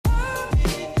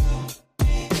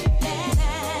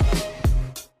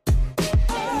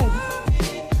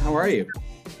are you?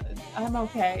 I'm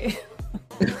okay.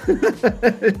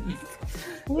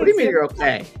 What do you mean you're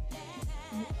okay?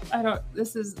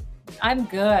 I'm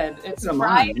good. It's Aman.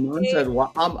 Friday. Aman said,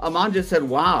 Aman just said,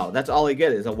 wow. That's all he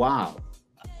get is a wow.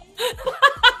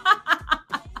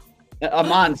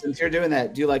 Aman, since you're doing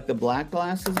that, do you like the black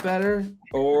glasses better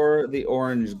or the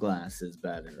orange glasses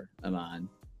better, Aman?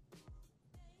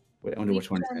 Wait, I wonder which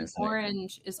one he's going to say.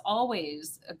 Orange is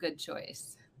always a good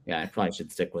choice. Yeah, I probably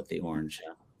should stick with the orange.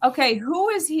 Okay, who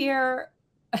is here?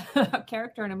 A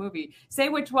character in a movie. Say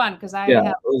which one, because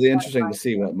it was interesting to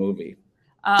see what movie.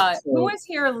 Who was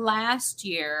here last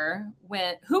year?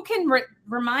 Who can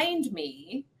remind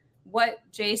me what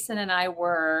Jason and I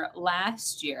were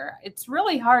last year? It's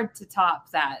really hard to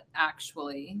top that,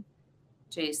 actually,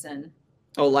 Jason.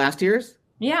 Oh, last year's?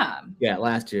 Yeah. Yeah,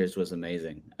 last year's was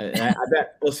amazing. I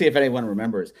bet we'll see if anyone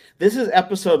remembers. This is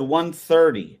episode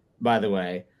 130, by the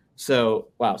way. So,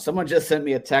 wow, someone just sent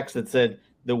me a text that said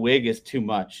the wig is too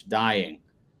much, dying.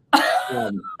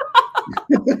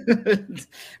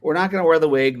 We're not going to wear the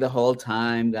wig the whole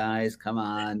time, guys. Come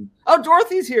on. Oh,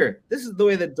 Dorothy's here. This is the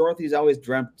way that Dorothy's always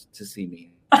dreamt to see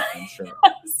me, I'm sure.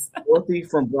 Yes. Dorothy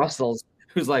from Brussels,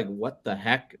 who's like, what the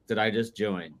heck did I just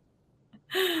join?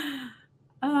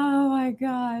 Oh, my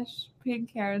gosh.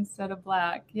 Pink hair instead of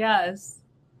black. Yes.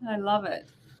 I love it.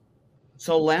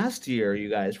 So last year, you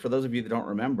guys, for those of you that don't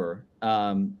remember,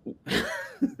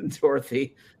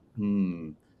 Dorothy,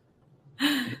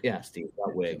 yeah, Steve,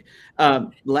 that wig.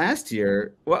 Last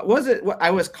year, what was it?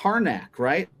 I was Karnak,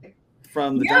 right?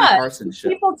 From the Johnny Carson show.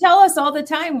 People tell us all the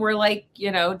time we're like,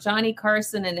 Johnny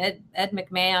Carson and Ed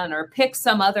McMahon, or pick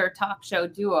some other talk show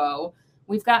duo.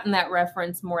 We've gotten that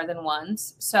reference more than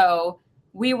once. So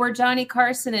we were Johnny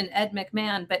Carson and Ed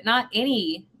McMahon, but not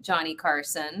any Johnny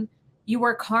Carson. You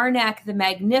were Karnak the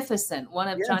Magnificent, one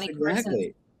of Johnny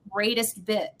Carson's greatest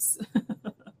bits.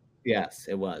 Yes,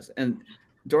 it was. And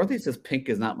Dorothy says pink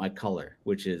is not my color,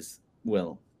 which is,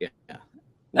 well, yeah.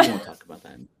 We won't talk about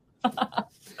that.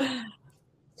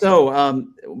 So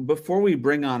before we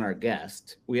bring on our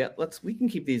guest, we can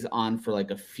keep these on for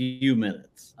like a few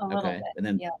minutes. A little bit, and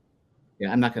then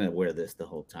I'm not going to wear this the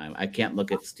whole time. I can't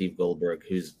look at Steve Goldberg,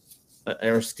 who's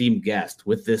our esteemed guest,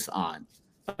 with this on.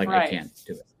 I can't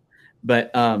do it.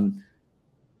 But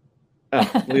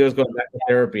Leo's going back to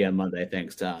therapy on Monday,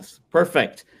 thanks to us.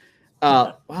 Perfect.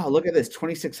 Wow, look at this,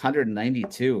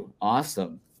 2,692.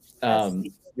 Awesome.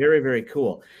 Very, very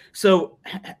cool. So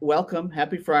welcome.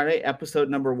 Happy Friday, episode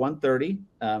number 130.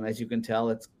 As you can tell,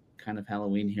 it's kind of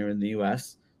Halloween here in the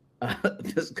U.S.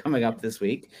 This coming up this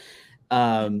week.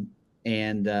 And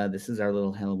this is our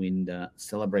little Halloween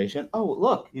celebration. Oh,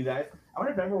 look, you guys. I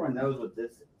wonder if everyone knows what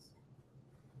this is.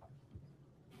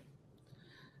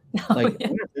 I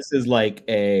wonder if this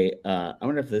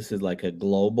is like a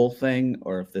global thing,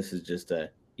 or if this is just a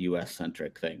U.S.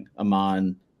 centric thing.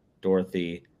 Aman,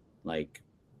 Dorothy,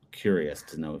 curious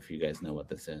to know if you guys know what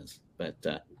this is,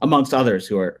 but amongst others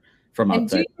who are from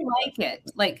outside. And do you like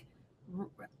it?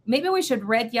 Maybe we should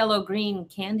red, yellow, green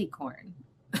candy corn.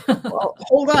 Well,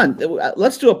 hold on.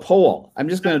 Let's do a poll. I'm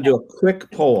just going to do a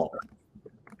quick poll.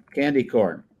 Candy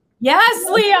corn. Yes,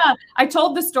 Leah. I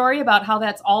told the story about how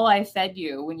that's all I fed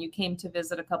you when you came to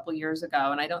visit a couple years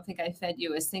ago. And I don't think I fed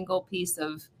you a single piece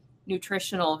of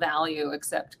nutritional value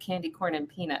except candy corn and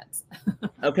peanuts.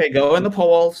 Okay, go in the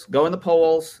polls.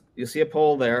 You'll see a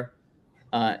poll there.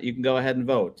 You can go ahead and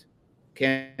vote.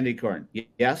 Candy corn,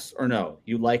 yes or no?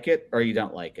 You like it or you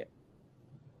don't like it?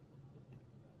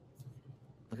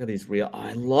 Look at these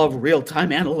I love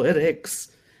real-time analytics.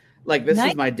 This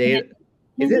is my data.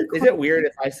 Is it weird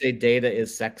if I say data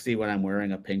is sexy when I'm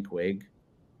wearing a pink wig?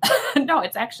 No,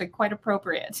 it's actually quite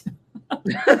appropriate.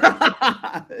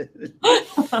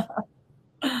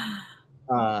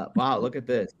 Wow, look at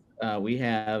this. We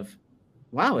have,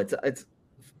 it's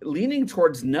leaning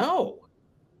towards no.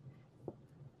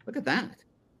 Look at that.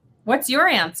 What's your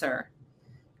answer?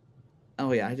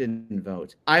 Oh yeah, I didn't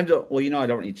vote. I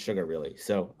don't eat sugar really.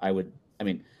 So I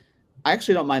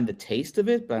actually don't mind the taste of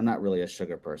it, but I'm not really a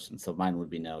sugar person. So mine would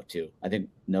be no too. I think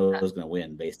no is going to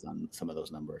win based on some of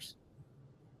those numbers.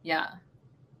 Yeah.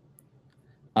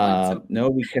 No,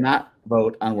 we cannot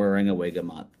vote on wearing a wig a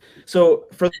month. So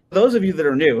for those of you that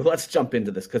are new, let's jump into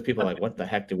this because people are like, what the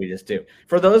heck did we just do?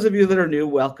 For those of you that are new,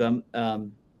 welcome.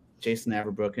 Jason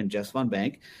Averbrook and Jess Von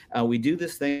Bank. We do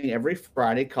this thing every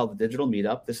Friday called the Digital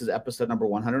Meetup. This is episode number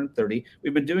 130.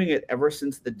 We've been doing it ever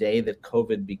since the day that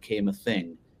COVID became a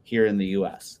thing here in the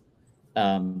U.S.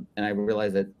 And I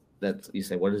realize that you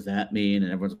say, what does that mean?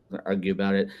 And everyone's going to argue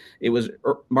about it. It was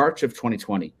March of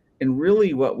 2020. And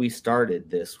really what we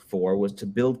started this for was to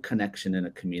build connection in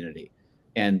a community.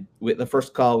 And the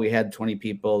first call we had 20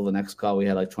 people. The next call we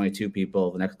had like 22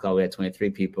 people. The next call we had 23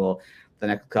 people. The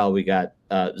next call we got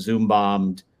Zoom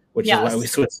bombed, which is why we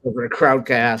switched over to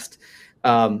Crowdcast.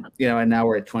 And now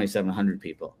we're at 2,700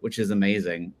 people, which is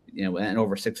amazing. And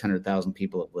over 600,000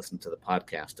 people have listened to the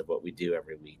podcast of what we do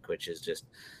every week, which is just,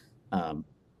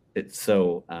 it's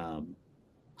so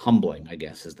humbling, I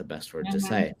guess is the best word to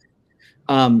say.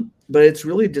 But it's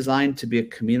really designed to be a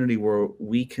community where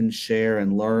we can share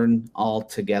and learn all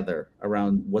together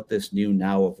around what this new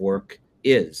now of work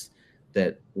is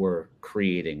that we're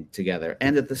creating together.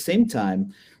 And at the same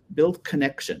time, build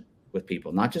connection with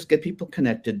people, not just get people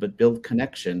connected, but build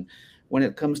connection when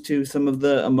it comes to some of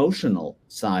the emotional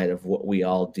side of what we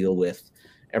all deal with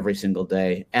every single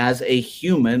day as a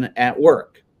human at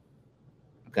work.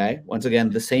 Okay. Once again,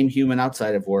 the same human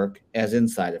outside of work as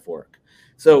inside of work.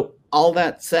 So all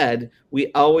that said,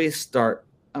 we always start.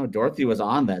 Oh, Dorothy was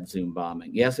on that Zoom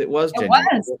bombing. Yes, it was. It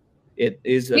was. It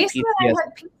is a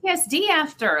PTSD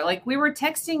after. Like, we were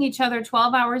texting each other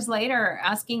 12 hours later,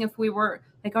 asking if we were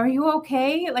like, "Are you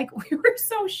okay?" Like, we were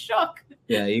so shook.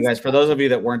 Yeah, you guys. For those of you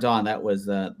that weren't on, that was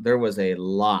there was a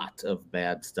lot of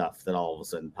bad stuff that all of a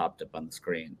sudden popped up on the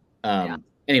screen.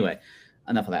 Anyway,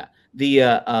 enough of that.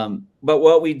 But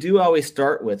what we do always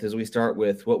start with is we start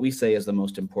with what we say is the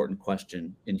most important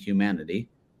question in humanity,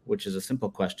 which is a simple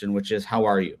question, which is, how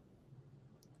are you?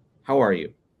 How are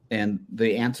you? And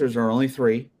the answers are only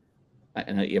three,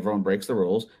 and everyone breaks the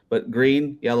rules, but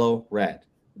green, yellow, red.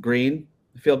 Green,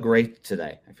 I feel great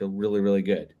today. I feel really, really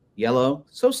good. Yellow,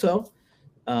 so-so.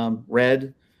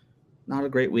 Red, not a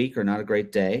great week or not a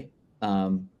great day.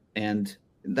 And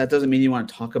that doesn't mean you want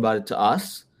to talk about it to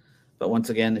us. But once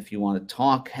again, if you want to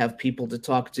talk, have people to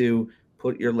talk to,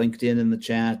 put your LinkedIn in the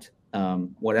chat,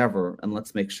 whatever, and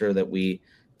let's make sure that we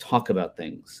talk about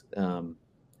things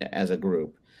as a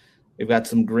group. We've got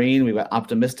some green. We've got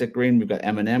optimistic green. We've got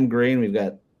M&M green. We've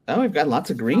got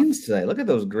lots of greens today. Look at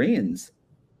those greens.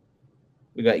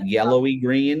 We've got yellowy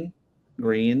green.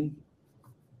 Very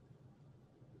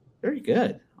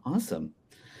good. Awesome.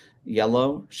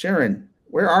 Yellow. Sharon,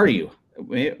 where are you?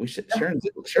 We should.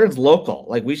 Sharon's local.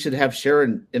 Like, we should have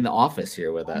Sharon in the office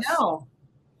here with us. No.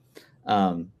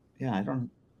 Yeah, I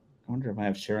wonder if I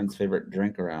have Sharon's favorite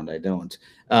drink around. I don't.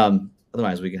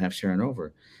 Otherwise, we can have Sharon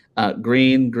over.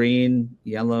 Green,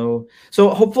 yellow. So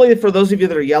hopefully for those of you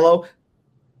that are yellow,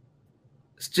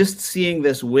 just seeing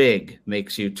this wig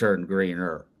makes you turn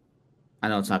greener. I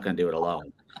know it's not going to do it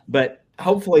alone, but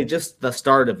hopefully just the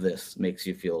start of this makes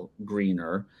you feel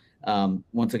greener.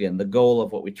 Once again, the goal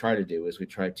of what we try to do is we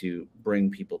try to bring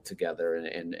people together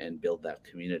and build that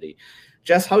community.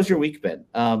 Jess, how's your week been?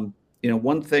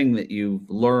 One thing that you've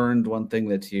learned, one thing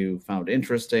that you found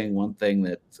interesting, one thing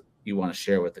that you want to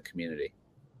share with the community.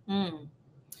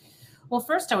 Well,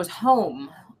 first, I was home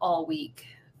all week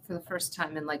for the first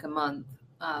time in like a month,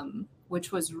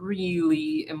 which was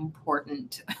really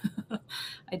important.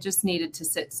 I just needed to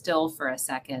sit still for a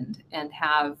second and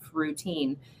have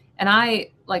routine. And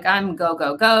I'm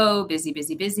go, busy.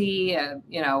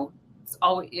 It's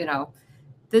all,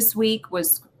 this week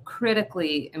was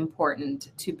critically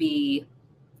important to be,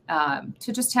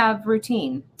 to just have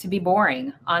routine, to be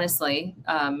boring. Honestly,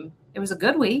 it was a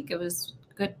good week. It was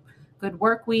good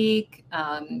work week,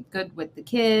 good with the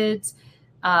kids.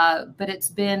 But it's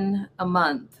been a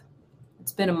month.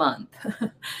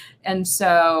 And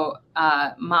so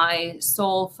my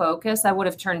sole focus, I would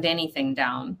have turned anything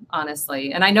down,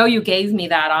 honestly. And I know you gave me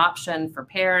that option for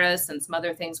Paris and some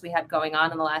other things we had going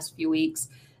on in the last few weeks.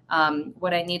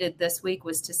 What I needed this week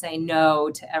was to say no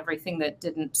to everything that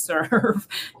didn't serve,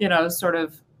 sort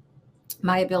of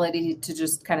my ability to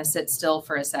just kind of sit still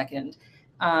for a second.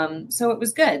 So it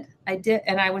was good. I did.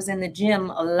 And I was in the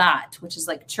gym a lot, which is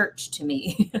like church to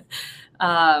me.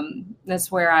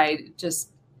 That's where I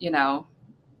just,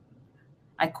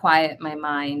 I quiet my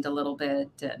mind a little bit.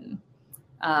 And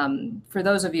for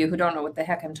those of you who don't know what the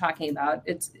heck I'm talking about,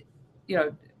 it's,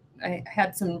 I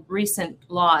had some recent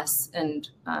loss and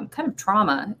kind of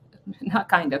trauma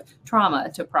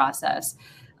to process.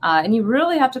 And you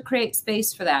really have to create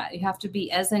space for that. You have to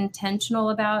be as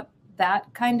intentional about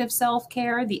that kind of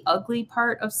self-care, the ugly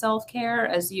part of self-care,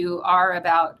 as you are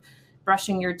about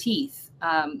brushing your teeth.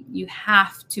 You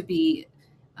have to be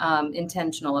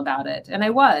intentional about it. And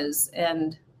I was,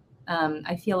 and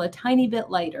I feel a tiny bit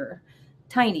lighter,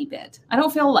 tiny bit. I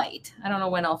don't feel light. I don't know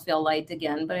when I'll feel light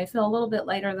again, but I feel a little bit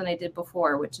lighter than I did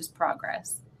before, which is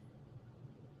progress.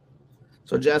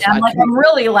 So Jess, I'm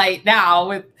really light now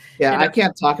with. Yeah, I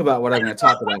can't talk about what I'm going to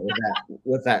talk about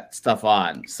with that stuff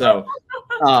on. So,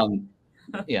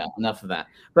 yeah, enough of that.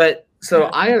 But so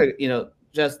I had,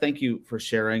 Jess, thank you for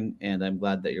sharing, and I'm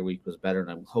glad that your week was better, and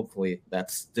I'm hopefully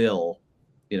that's still,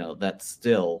 that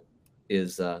still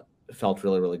is felt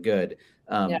really, really good.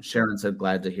 Yeah. Sharon said,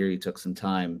 glad to hear you took some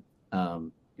time.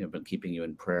 Been keeping you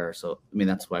in prayer. So, I mean,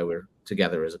 that's why we're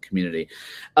together as a community.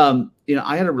 I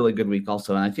had a really good week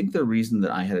also, and I think the reason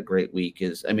that I had a great week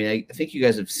is, I mean, I think you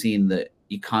guys have seen the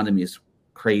economy is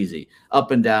crazy, up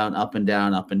and down, up and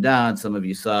down, up and down. Some of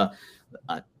you saw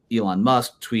Elon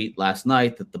Musk tweet last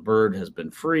night that the bird has been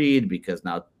freed because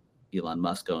now Elon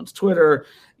Musk owns Twitter.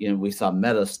 We saw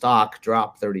Meta stock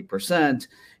drop 30%.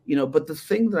 But the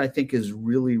thing that I think is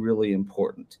really, really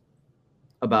important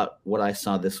about what I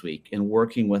saw this week in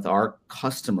working with our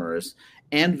customers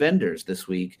and vendors this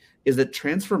week is that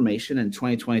transformation in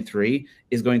 2023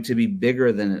 is going to be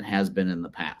bigger than it has been in the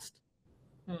past.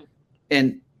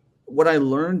 And what I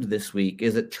learned this week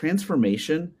is that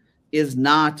transformation is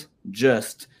not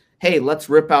just, hey, let's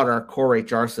rip out our core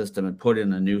HR system and put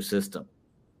in a new system.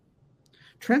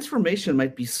 Transformation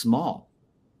might be small.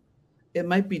 It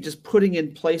might be just putting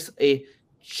in place a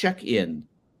check-in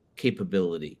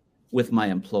capability with my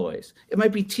employees. It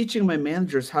might be teaching my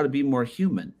managers how to be more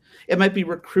human. It might be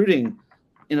recruiting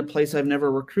in a place I've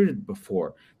never recruited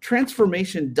before.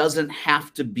 Transformation doesn't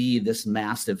have to be this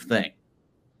massive thing.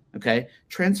 Okay?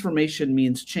 Transformation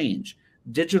means change.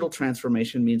 Digital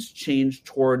transformation means change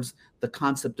towards the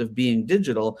concept of being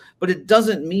digital, but it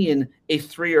doesn't mean a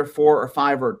 3 or 4 or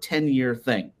 5 or 10-year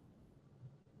thing.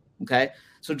 Okay?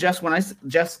 So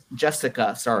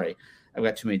Jessica, sorry, I've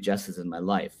got too many Jesses in my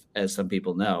life, as some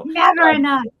people know. Never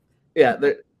enough. Yeah,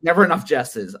 never enough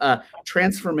Jesses.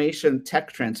 Transformation,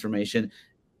 tech transformation.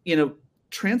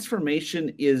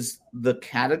 Transformation is the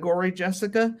category,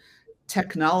 Jessica.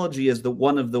 Technology is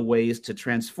one of the ways to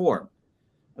transform.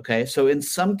 Okay, so in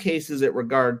some cases it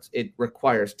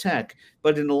requires tech,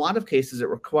 but in a lot of cases it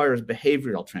requires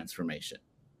behavioral transformation.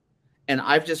 And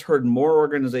I've just heard more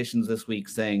organizations this week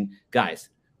saying, guys,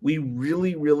 we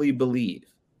really, really believe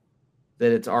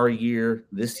that it's our year,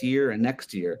 this year and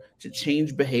next year, to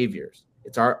change behaviors.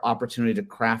 It's our opportunity to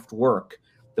craft work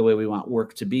the way we want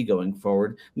work to be going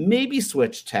forward. Maybe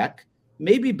switch tech,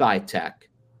 maybe buy tech,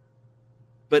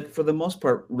 but for the most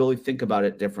part, really think about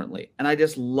it differently. And I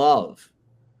just love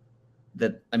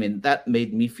that. I mean, that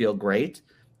made me feel great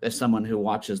as someone who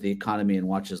watches the economy and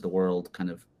watches the world kind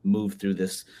of move through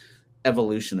this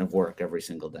evolution of work every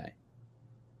single day.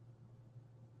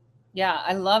 Yeah,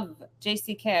 I love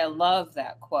JCK. I love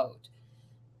that quote.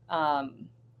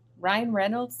 Ryan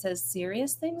Reynolds says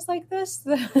serious things like this.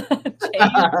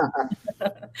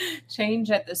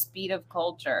 Change at the speed of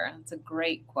culture. It's a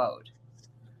great quote.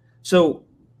 So,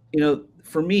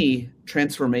 for me,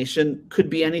 transformation could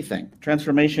be anything.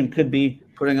 Transformation could be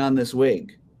putting on this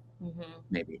wig,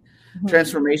 maybe. Mm-hmm.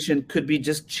 Transformation could be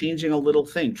just changing a little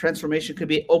thing. Transformation could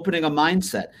be opening a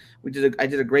mindset. I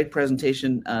did a great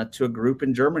presentation to a group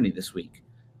in Germany this week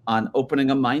on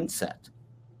opening a mindset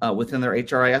within their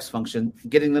HRIS function,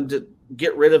 getting them to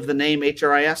get rid of the name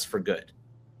HRIS for good.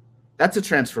 That's a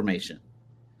transformation.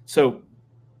 So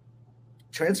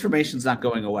transformation's not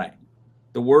going away.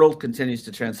 The world continues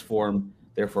to transform,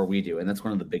 therefore we do. And that's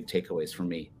one of the big takeaways for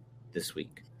me this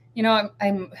week.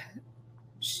 I'm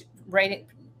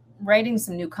writing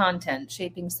some new content,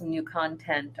 shaping some new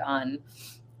content on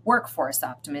workforce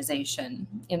optimization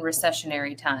in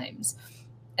recessionary times.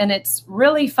 And it's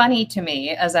really funny to me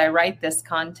as I write this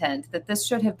content that this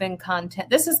should have been content.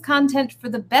 This is content for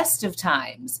the best of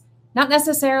times, not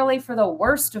necessarily for the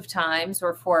worst of times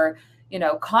or for,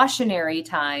 cautionary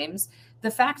times. The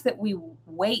fact that we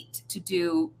wait to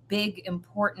do big,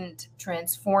 important,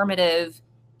 transformative,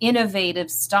 innovative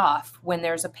stuff when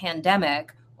there's a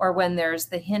pandemic or when there's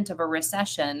the hint of a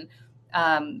recession,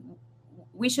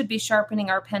 we should be sharpening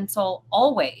our pencil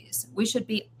always. We should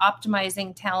be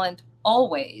optimizing talent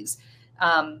always.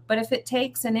 But if it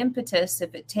takes an impetus,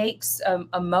 if it takes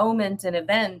a moment, an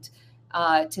event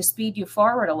to speed you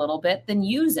forward a little bit, then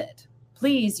use it.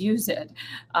 Please use it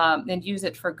and use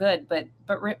it for good. But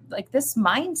like this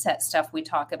mindset stuff we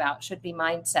talk about should be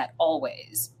mindset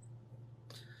always.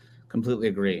 Completely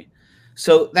agree.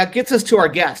 So that gets us to our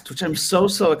guest, which I'm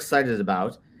so excited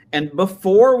about. And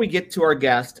before we get to our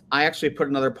guest, I actually put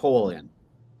another poll in.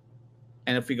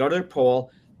 And if we go to the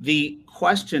poll, the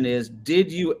question is,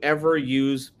 did you ever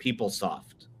use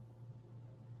PeopleSoft?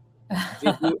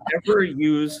 Did you ever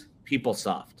use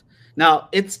PeopleSoft? Now,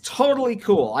 it's totally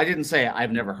cool. I didn't say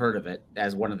I've never heard of it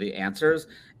as one of the answers.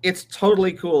 It's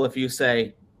totally cool if you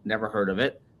say never heard of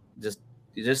it.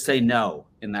 Just say no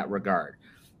in that regard.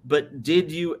 But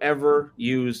did you ever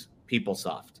use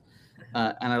PeopleSoft?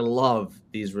 And I love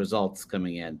these results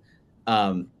coming in.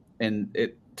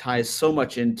 And ties so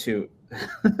much into.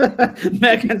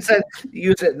 Megan said,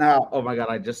 "Use it now." Oh my God,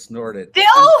 I just snorted.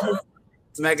 Still,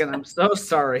 Megan, I'm so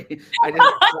sorry. I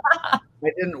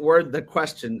didn't word the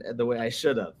question the way I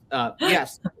should have.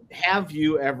 Yes, have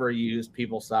you ever used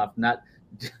PeopleSoft? Not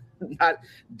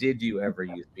did you ever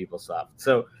use PeopleSoft?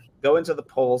 So go into the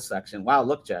poll section. Wow,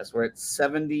 look, Jess, we're at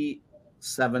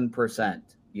 77%.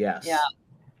 Yes. Yeah.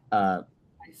 I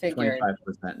figured.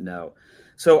 25% no.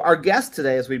 So our guest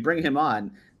today, as we bring him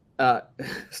on,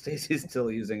 Stacy's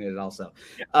still using it also.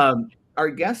 Our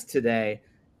guest today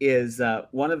is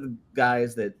one of the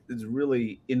guys that is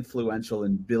really influential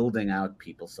in building out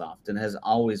PeopleSoft and has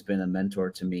always been a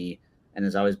mentor to me and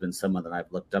has always been someone that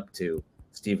I've looked up to,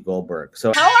 Steve Goldberg.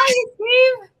 So how are you,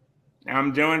 Steve?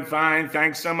 I'm doing fine.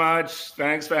 Thanks so much.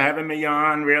 Thanks for having me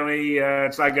on. Really,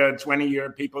 it's like a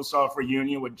 20-year PeopleSoft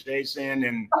reunion with Jason,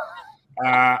 and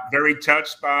very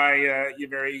touched by your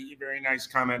very nice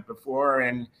comment before.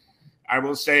 And I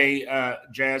will say,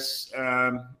 Jess,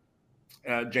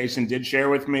 Jason did share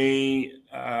with me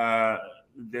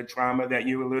the trauma that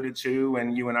you alluded to,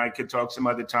 and you and I could talk some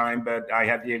other time, but I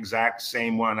had the exact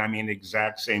same one. I mean,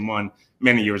 exact same one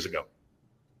many years ago.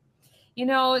 You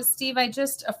know, Steve, a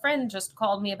friend just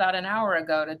called me about an hour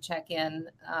ago to check in,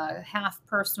 half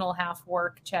personal, half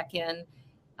work check in,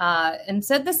 and made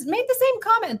the same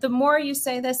comment. The more you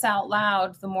say this out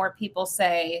loud, the more people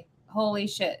say, "Holy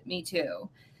shit, me too."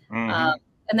 Mm-hmm.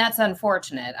 And that's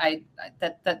unfortunate. I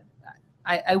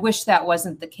wish that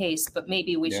wasn't the case, but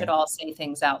maybe we should all say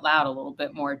things out loud a little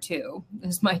bit more too,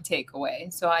 is my takeaway.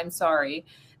 So I'm sorry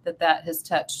that has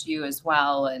touched you as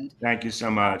well. And thank you so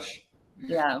much.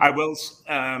 Yeah. I will,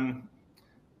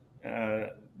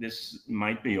 this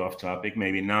might be off topic,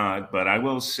 maybe not, but I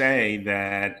will say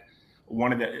that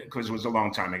because it was a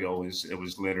long time ago, it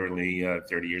was literally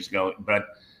 30 years ago, but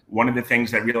one of the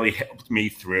things that really helped me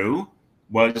through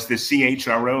was the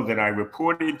CHRO that I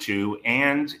reported to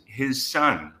and his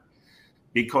son,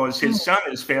 because his son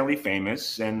is fairly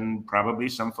famous, and probably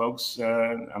some folks,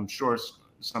 I'm sure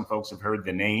some folks have heard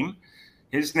the name.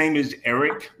 His name is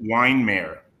Eric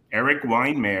Weihenmayer. Eric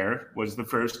Weihenmayer was the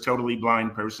first totally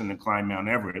blind person to climb Mount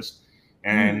Everest.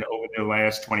 And over the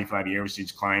last 25 years,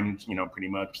 he's climbed, pretty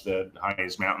much the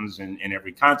highest mountains in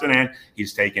every continent.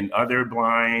 He's taken other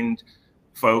blind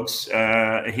folks.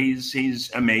 He's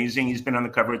amazing. He's been on the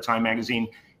cover of Time magazine.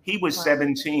 He was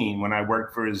 17 when I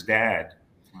worked for his dad.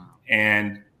 Wow.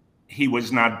 And he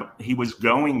was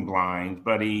going blind,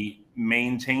 but he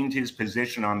maintained his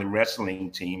position on the wrestling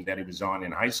team that he was on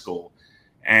in high school.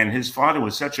 And his father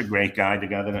was such a great guy, the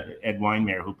guy that Ed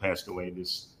Weihenmayer, who passed away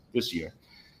this year.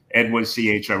 Ed was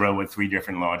CHRO with 3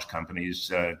 different large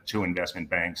companies, 2 investment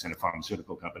banks and a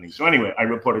pharmaceutical company. So anyway, I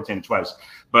reported to him twice.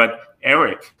 But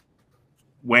Eric,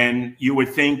 when you would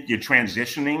think you're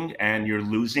transitioning and you're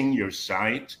losing your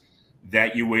sight,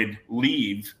 that you would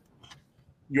leave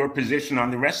your position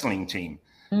on the wrestling team.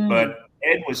 But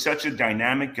Ed was such a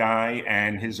dynamic guy,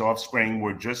 and his offspring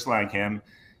were just like him.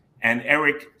 And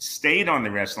Eric stayed on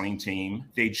the wrestling team.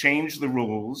 They changed the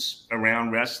rules around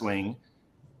wrestling,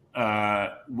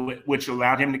 which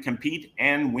allowed him to compete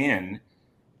and win.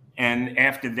 And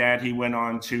after that, he went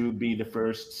on to be the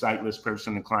first sightless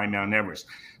person to climb Mount Everest.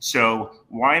 So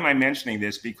why am I mentioning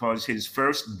this? Because his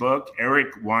first book,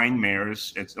 Eric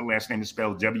Weihenmayer's, the last name is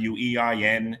spelled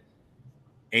Weihenmayer.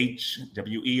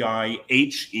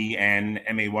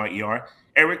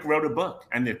 Eric wrote a book,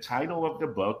 and the title of the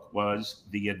book was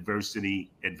The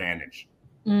Adversity Advantage.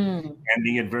 And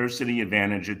the adversity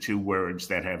advantage are 2 words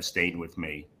that have stayed with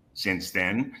me since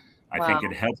then. I think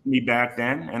it helped me back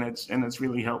then, and it's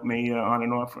really helped me on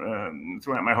and off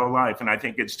throughout my whole life. And I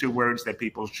think it's 2 words that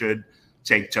people should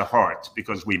take to heart,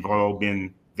 because we've all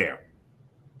been there.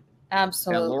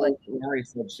 Absolutely. Lori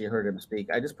said she heard him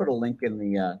speak. I just put a link in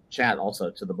the chat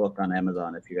also to the book on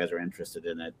Amazon if you guys are interested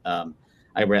in it.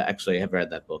 I actually have read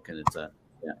that book, and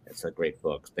it's a great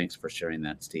book. Thanks for sharing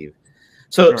that, Steve.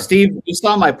 So, sure. Steve, you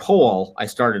saw my poll I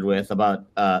started with about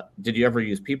did you ever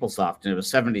use PeopleSoft, and it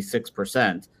was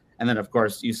 76%. And then, of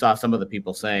course, you saw some of the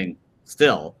people saying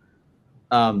still.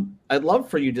 I'd love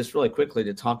for you just really quickly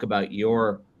to talk about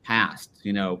your past.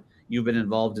 You've been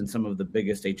involved in some of the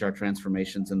biggest HR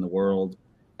transformations in the world,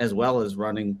 as well as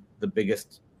running the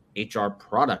biggest HR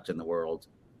product in the world,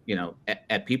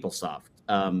 at PeopleSoft.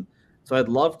 So I'd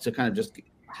love to kind of just,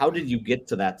 how did you get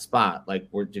to that spot? Like,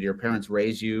 did your parents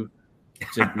raise you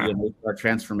to be an HR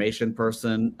transformation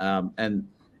person? So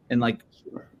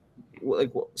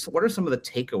what are some of the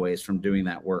takeaways from doing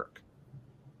that work?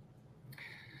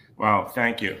 Wow,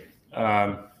 thank you.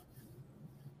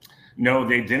 No,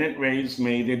 they didn't raise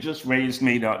me. They just raised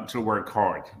me to work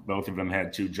hard. Both of them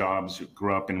had 2 jobs.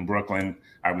 Grew up in Brooklyn.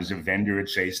 I was a vendor at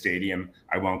Shea Stadium.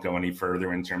 I won't go any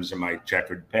further in terms of my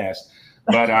checkered past,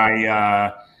 but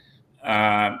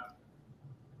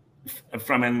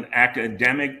from an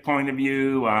academic point of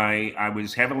view, I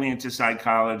was heavily into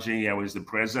psychology. I was the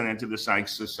president of the Psych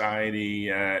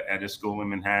Society at a school in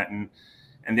Manhattan,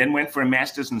 and then went for a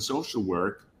master's in social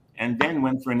work, and then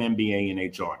went for an MBA in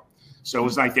HR. So it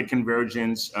was like the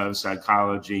convergence of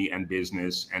psychology and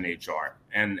business and HR.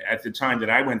 And at the time that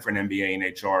I went for an MBA in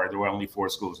HR, there were only 4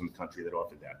 schools in the country that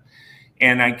offered that.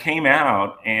 And I came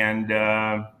out and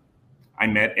I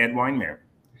met Ed Weinmeier.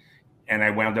 And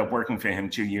I wound up working for him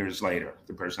 2 years later,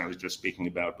 the person I was just speaking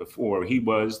about before. He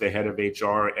was the head of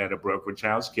HR at a brokerage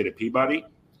house, Kidder Peabody.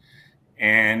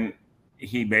 And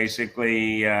he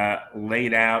basically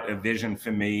laid out a vision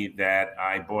for me that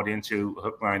I bought into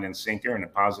hook, line, and sinker in a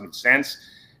positive sense.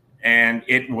 And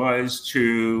it was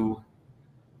to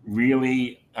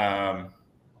really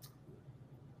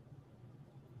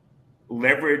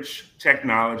leverage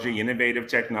technology, innovative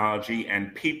technology,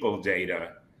 and people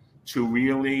data to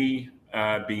really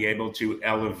be able to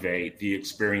elevate the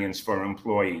experience for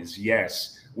employees.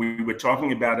 Yes, we were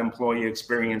talking about employee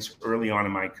experience early on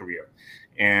in my career.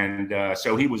 And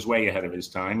so he was way ahead of his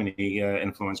time, and he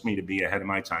influenced me to be ahead of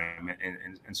my time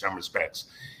in some respects.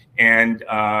 And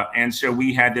so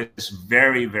we had this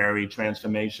very, very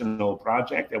transformational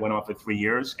project that went on for 3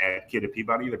 years at Kidder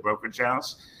Peabody, the brokerage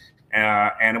house.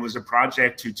 And it was a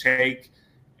project to take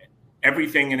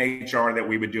everything in HR that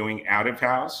we were doing out of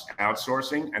house,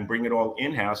 outsourcing, and bring it all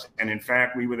in-house. And in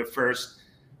fact, we were the first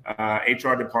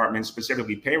HR department,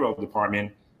 specifically payroll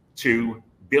department, to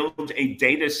build a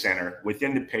data center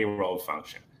within the payroll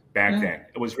function back then.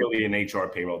 It was really an HR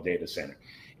payroll data center.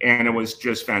 And it was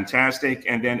just fantastic.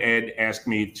 And then Ed asked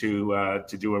me to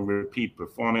do a repeat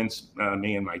performance,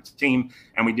 me and my team,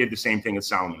 and we did the same thing at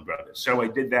Salomon Brothers. So I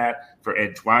did that for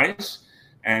Ed twice.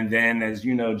 And then, as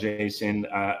you know, Jason,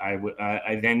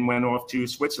 I then went off to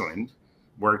Switzerland,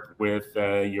 worked with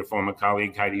your former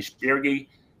colleague, Heidi Spiergi,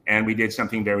 and we did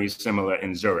something very similar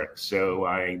in Zurich. So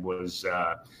I was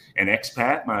an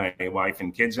expat. My wife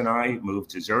and kids and I moved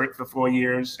to Zurich for 4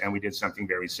 years, and we did something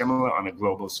very similar on a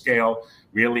global scale,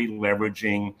 really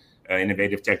leveraging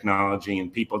innovative technology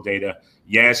and people data.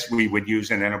 Yes, we would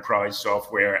use an enterprise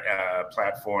software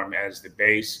platform as the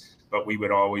base, but we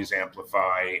would always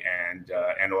amplify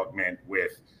and augment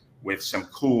with some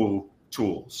cool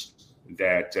tools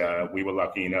that we were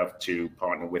lucky enough to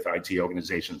partner with IT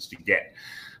organizations to get.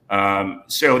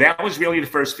 So that was really the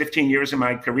first 15 years of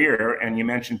my career. And you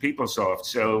mentioned PeopleSoft.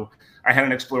 So I had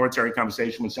an exploratory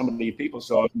conversation with somebody at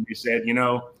PeopleSoft, and they said, you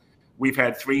know, we've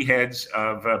had 3 heads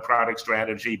of product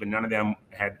strategy, but none of them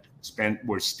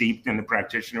were steeped in the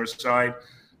practitioner side.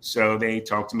 So they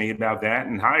talked to me about that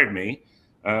and hired me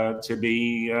to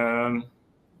be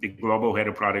the global head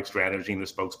of product strategy and the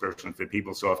spokesperson for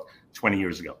PeopleSoft 20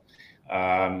 years ago.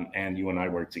 And you and I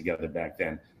worked together back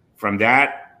then. From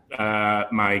that,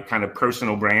 my kind of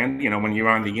personal brand, you know, when you're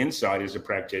on the inside as a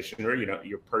practitioner, you know,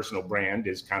 your personal brand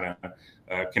is kind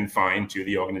of confined to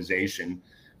the organization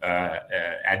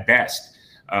at best.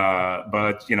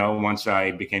 But, you know, once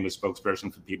I became a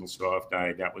spokesperson for PeopleSoft,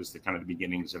 that was the kind of the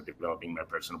beginnings of developing my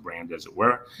personal brand, as it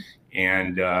were.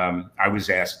 And I was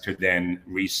asked to then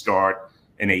restart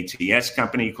an ATS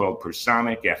company called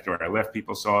Personic after I left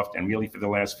PeopleSoft. And really for the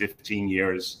last 15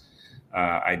 years,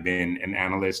 I've been an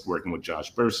analyst working with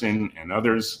Josh Bersin and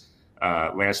others.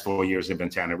 Last 4 years I've been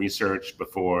Tanner Research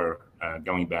before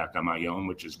going back on my own,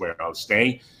 which is where I'll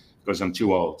stay because I'm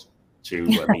too old to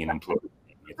be an employee.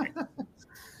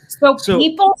 So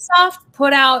PeopleSoft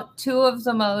put out 2 of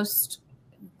the most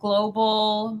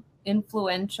global,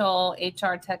 influential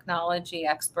HR technology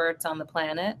experts on the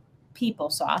planet.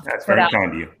 PeopleSoft. That's very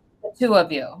kind of you. The 2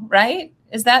 of you, right?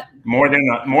 Is that more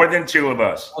than 2 of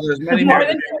us? Oh, there's many more.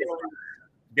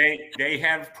 They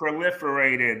have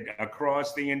proliferated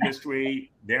across the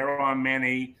industry. There are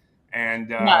many, and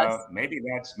yes. maybe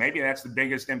that's the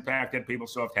biggest impact that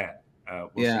PeopleSoft had.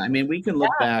 We'll see. I mean, we can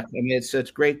look back. I mean, it's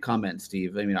such great comment,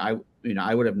 Steve. I mean, I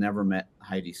would have never met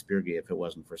Heidi Spiergi if it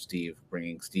wasn't for Steve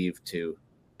bringing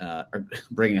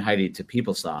Heidi to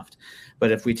PeopleSoft.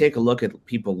 But if we take a look at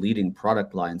people leading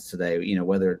product lines today, you know,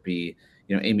 whether it be,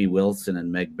 you know, Amy Wilson and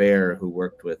Meg Baer, who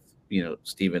worked with, you know,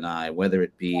 Steve and I, whether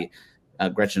it be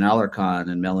Gretchen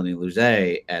Alarcon and Melanie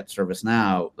Louzet at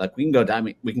ServiceNow, like we can go down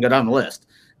the list.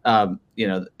 You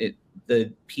know,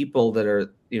 the people that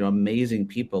are, you know, amazing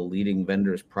people leading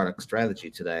vendors' product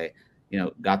strategy today, you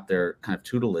know, got their kind of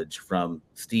tutelage from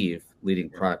Steve leading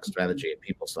product strategy at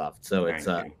PeopleSoft. So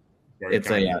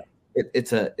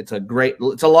it's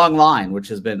a long line, which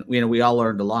has been, we all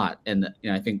learned a lot. And,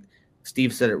 I think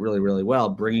Steve said it really, really well.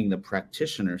 Bringing the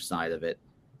practitioner side of it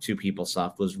to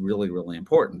PeopleSoft was really, really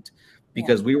important,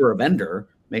 because we were a vendor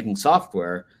making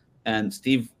software, and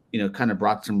Steve, kind of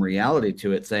brought some reality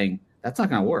to it, saying that's not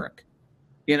going to work.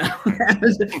 We're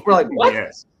like, what?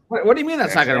 Yes. What do you mean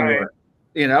that's not going to work?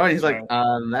 And he's like,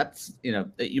 Right. that's,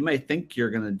 you may think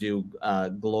you're going to do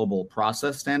global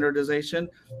process standardization,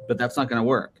 but that's not going to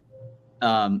work.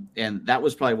 And that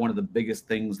was probably one of the biggest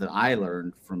things that I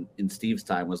learned in Steve's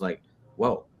time, was like,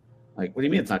 whoa, like, what do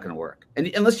you mean it's not going to work? And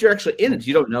unless you're actually in it,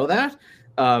 you don't know that.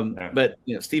 But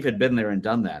Steve had been there and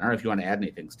done that. I don't know if you want to add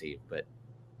anything, Steve, but.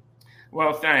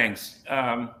 Well, thanks.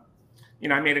 I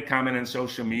made a comment on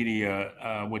social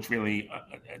media, which really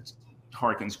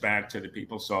harkens back to the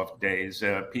PeopleSoft days.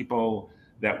 People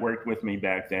that worked with me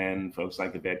back then, folks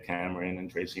like Yvette Cameron and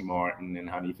Tracy Martin and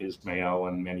Hanif Ismail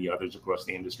and many others across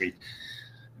the industry,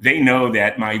 they know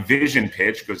that my vision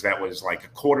pitch, because that was like a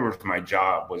quarter of my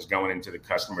job, was going into the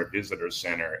customer visitor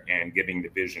center and giving the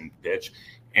vision pitch.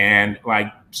 And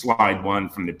like slide 1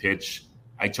 from the pitch,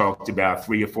 I talked about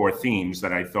 3 or 4 themes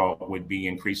that I thought would be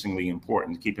increasingly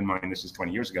important. Keep in mind, this is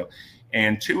 20 years ago.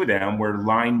 And 2 of them were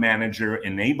line manager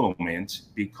enablement,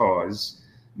 because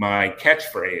my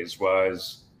catchphrase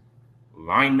was,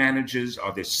 line managers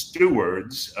are the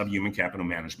stewards of human capital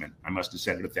management. I must have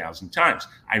said it 1,000 times.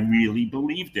 I really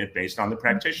believed it based on the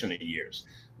practitioner years.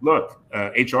 Look,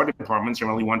 HR departments are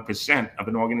only 1% of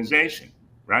an organization,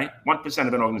 right? 1%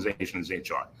 of an organization is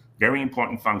HR. Very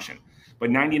important function. But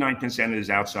 99%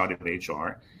 is outside of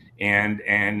HR,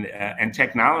 and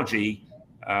technology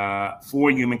for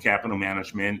human capital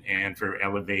management and for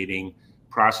elevating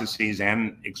processes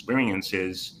and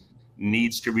experiences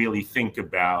needs to really think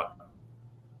about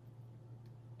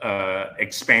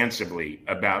expansively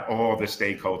about all the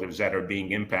stakeholders that are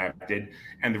being impacted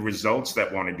and the results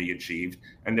that want to be achieved,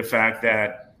 and the fact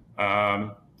that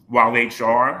while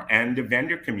HR and the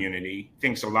vendor community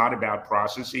thinks a lot about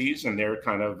processes and their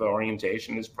kind of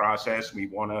orientation is process, we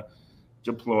want to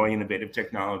deploy innovative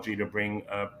technology to bring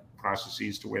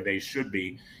processes to where they should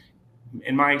be.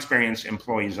 In my experience,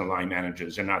 employees and line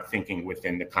managers are not thinking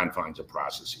within the confines of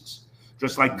processes,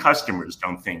 just like customers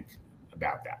don't think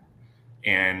about that.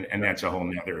 And that's a whole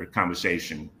nother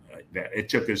conversation. That it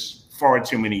took us far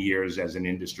too many years as an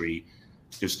industry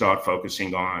to start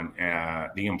focusing on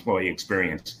the employee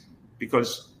experience,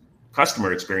 because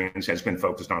customer experience has been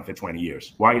focused on for 20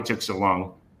 years. Why it took so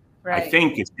long, right. I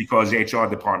think it's because HR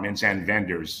departments and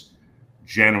vendors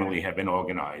generally have been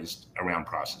organized around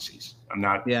processes.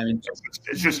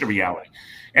 It's just a reality.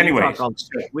 Anyway,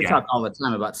 we talk all the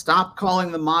time about stop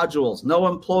calling them modules. No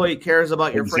employee cares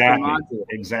about your freaking module.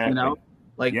 Exactly.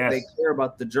 They care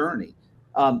about the journey.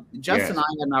 Jess and I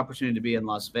had an opportunity to be in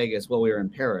Las Vegas. Well, we were in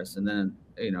Paris, and then,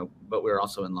 but we were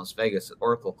also in Las Vegas at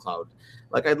Oracle Cloud.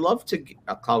 I'd love to,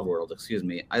 Cloud World, excuse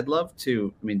me. I'd love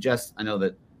to, Jess, I know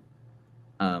that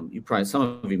some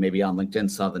of you maybe on LinkedIn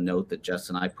saw the note that Jess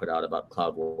and I put out about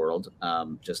Cloud World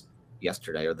just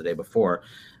yesterday or the day before.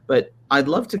 But I'd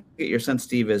love to get your sense,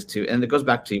 Steve, as to, and it goes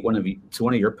back to one of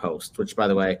your posts, which, by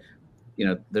the way,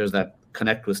 there's that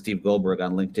Connect with Steve Goldberg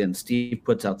on LinkedIn. Steve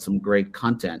puts out some great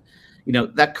content.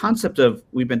 That concept of,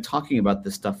 we've been talking about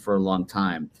this stuff for a long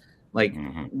time.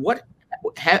 What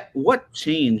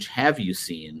change have you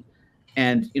seen?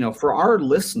 And, for our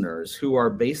listeners who are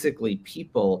basically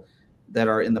people that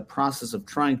are in the process of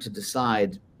trying to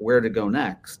decide where to go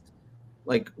next,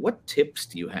 what tips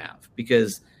do you have?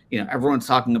 Because, everyone's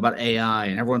talking about AI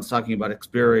and everyone's talking about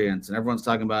experience and everyone's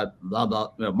talking about blah,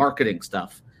 blah, marketing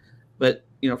stuff. But,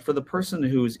 for the person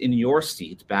who's in your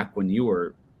seat back when you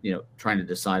were, trying to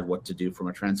decide what to do from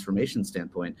a transformation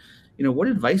standpoint, what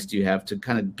advice do you have to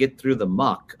kind of get through the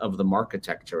muck of the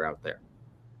marketecture out there?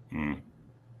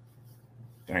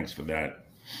 Thanks for that.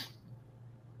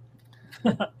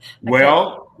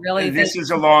 Well, really, this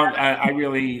is a long. I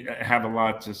really have a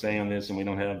lot to say on this, and we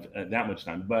don't have that much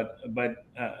time. But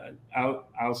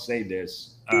I'll say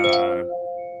this,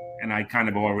 and I kind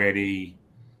of already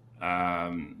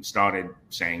started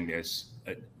saying this.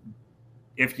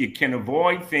 If you can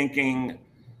avoid thinking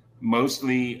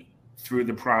mostly through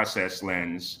the process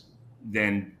lens,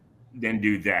 then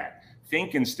do that.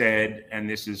 Think instead, and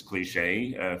this is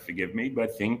cliche, forgive me,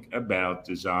 but think about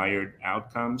desired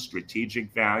outcomes,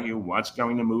 strategic value, what's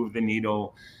going to move the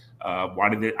needle,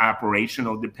 what are the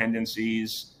operational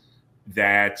dependencies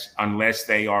that, unless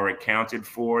they are accounted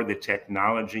for, the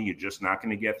technology, you're just not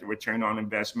going to get the return on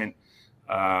investment.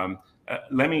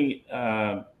 Let me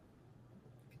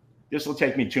this will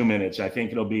take me 2 minutes. I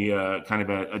think it'll be a kind of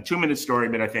a 2-minute story,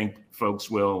 but I think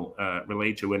folks will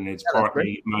relate to it, and it's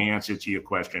partly my answer to your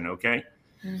question. Okay.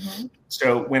 Mm-hmm.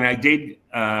 So when I did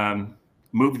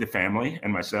move the family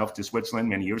and myself to Switzerland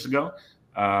many years ago,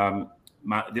 the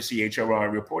CHRO I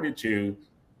reported to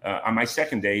on my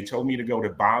second day told me to go to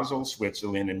Basel,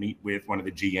 Switzerland, and meet with one of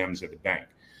the GMs of the bank.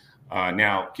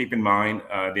 Now, keep in mind,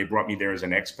 they brought me there as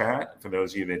an expat. For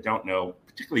those of you that don't know,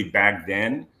 particularly back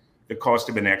then, the cost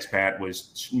of an expat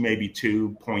was maybe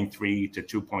 2.3 to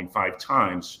 2.5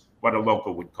 times what a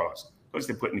local would cost, because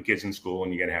they're putting the kids in school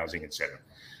and you get housing, et cetera.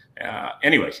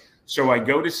 Anyways, so I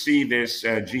go to see this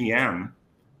GM,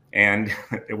 and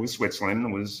it was Switzerland.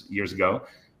 It was years ago.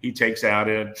 He takes out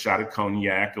a shot of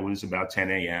cognac. It was about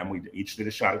 10 a.m. We each did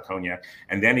a shot of cognac,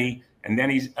 and then he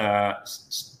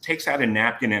takes out a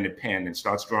napkin and a pen and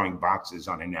starts drawing boxes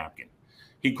on a napkin.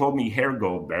 He called me Herr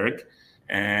Goldberg,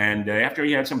 and after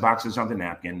he had some boxes on the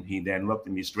napkin, he then looked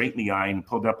at me straight in the eye and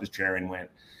pulled up his chair and went,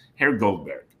 "Herr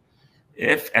Goldberg,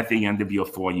 if at the end of your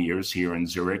 4 years here in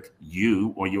Zurich,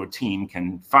 you or your team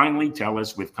can finally tell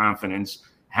us with confidence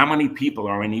how many people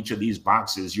are in each of these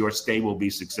boxes, your stay will be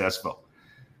successful."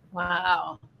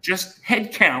 Wow. Just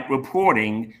headcount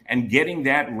reporting and getting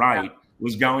that right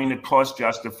was going to cost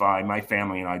justify my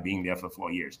family and I being there for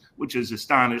 4 years, which is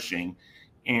astonishing.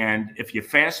 And if you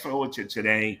fast forward to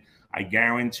today, I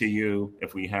guarantee you,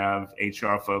 if we have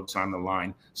HR folks on the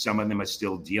line, some of them are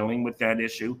still dealing with that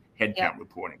issue, headcount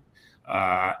reporting.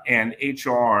 And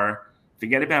HR,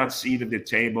 forget about seat at the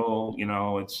table. You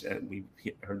know, it's we've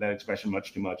heard that expression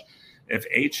much too much. If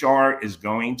HR is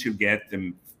going to get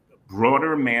the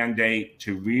broader mandate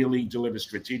to really deliver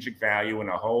strategic value in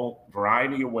a whole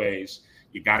variety of ways,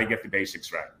 you got to get the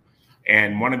basics right.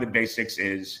 And one of the basics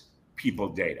is people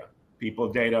data,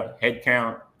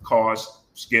 headcount, cost,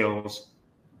 skills,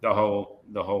 the whole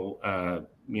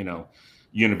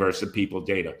universe of people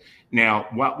data. Now,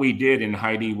 what we did, and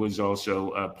Heidi was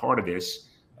also a part of this,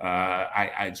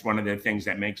 it's one of the things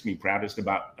that makes me proudest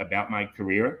about my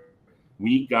career.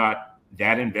 We got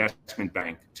that investment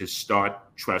bank to start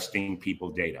trusting people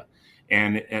data.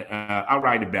 And I'll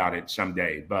write about it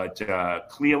someday, but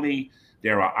clearly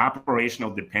there are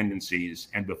operational dependencies.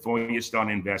 And before you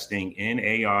start investing in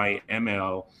AI,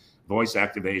 ML, voice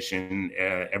activation,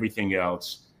 everything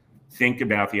else, think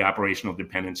about the operational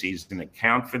dependencies and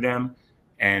account for them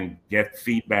and get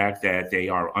feedback that they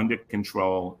are under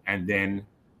control, and then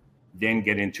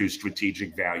get into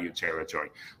strategic value territory.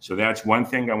 So that's one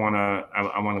thing I want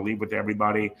to leave with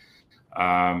everybody.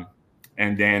 And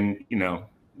then,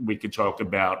 we could talk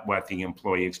about what the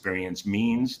employee experience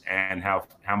means and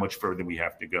how much further we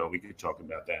have to go. We could talk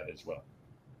about that as well.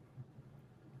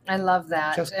 I love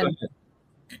that.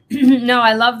 No,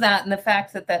 I love that. And the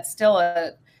fact that that's still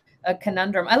a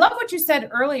conundrum. I love what you said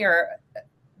earlier.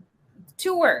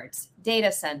 2 words,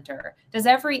 data center. Does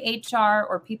every HR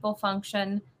or people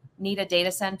function need a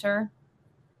data center?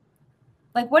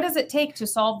 Like, what does it take to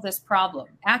solve this problem?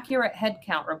 Accurate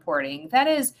headcount reporting. That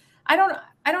is, I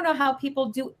don't know how people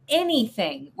do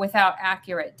anything without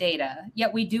accurate data,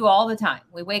 yet we do all the time.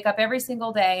 We wake up every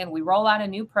single day and we roll out a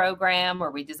new program, or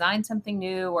we design something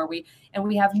new, and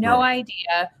we have no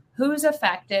idea who's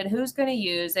affected, who's going to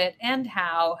use it, and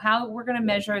how we're going to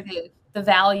measure the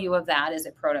value of that. Is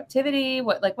it productivity?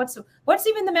 What's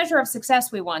even the measure of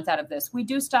success we want out of this? We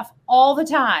do stuff all the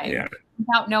time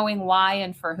without knowing why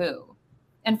and for who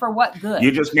and for what good.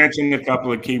 You just mentioned a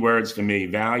couple of key words to me.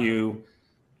 Value.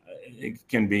 It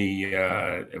can be,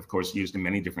 of course, used in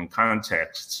many different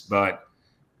contexts, but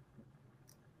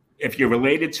if you're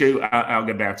related to, I'll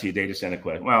get back to your data center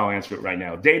question. Well, I'll answer it right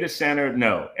now. Data center,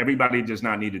 no, everybody does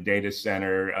not need a data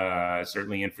center.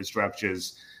 Certainly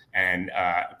infrastructures and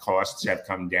costs have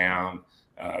come down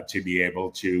to be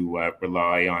able to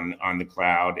rely on the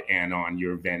cloud and on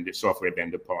your software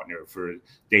vendor partner for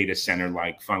data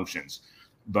center-like functions.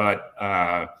 But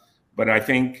I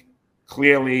think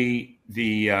clearly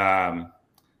the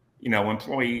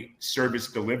employee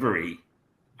service delivery,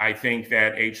 I think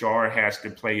that HR has to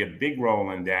play a big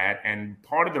role in that. And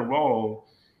part of the role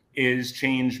is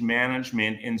change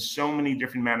management in so many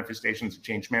different manifestations of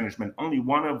change management, only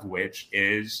one of which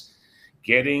is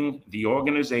getting the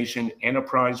organization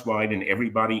enterprise-wide and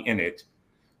everybody in it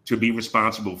to be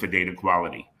responsible for data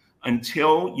quality.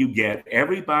 Until you get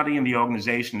everybody in the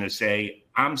organization to say,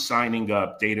 I'm signing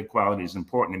up, data quality is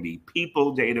important to me,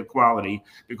 people data quality,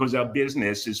 because our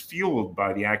business is fueled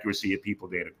by the accuracy of people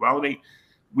data quality.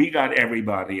 We got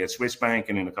everybody at Swiss Bank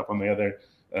and in a couple of my other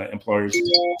employers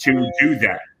to do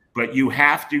that. But you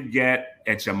have to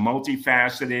it's a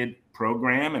multifaceted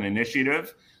program and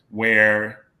initiative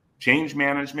where change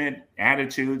management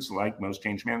attitudes, like most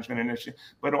change management initiatives,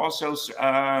 but also,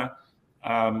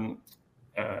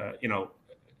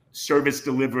 service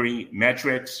delivery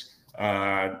metrics.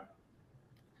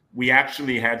 We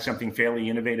actually had something fairly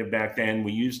innovative back then.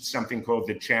 We used something called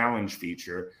the challenge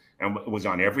feature, and it was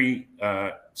on every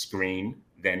screen,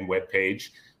 then web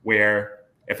page, where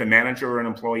if a manager or an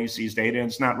employee sees data and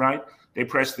it's not right, they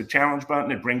press the challenge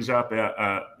button. It brings up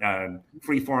a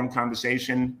free-form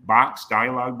conversation box,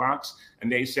 dialogue box, and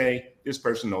they say, this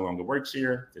person no longer works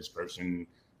here, this person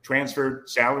transferred,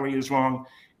 salary is wrong.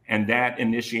 And that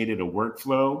initiated a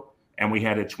workflow, and we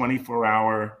had a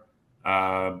 24-hour,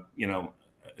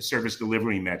 service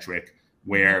delivery metric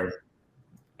where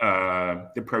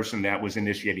the person that was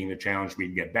initiating the challenge,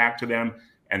 we'd get back to them,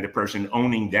 and the person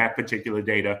owning that particular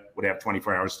data would have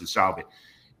 24 hours to solve it.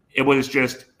 It was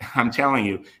just, I'm telling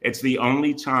you, it's the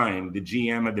only time the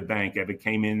GM of the bank ever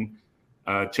came in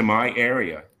to my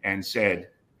area and said,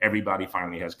 everybody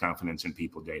finally has confidence in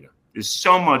people data. There's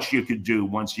so much you could do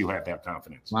once you have that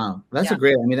confidence. Wow. That's a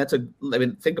great,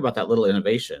 think about that little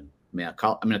innovation. I'm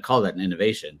going to call that an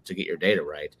innovation to get your data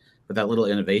right, but that little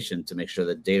innovation to make sure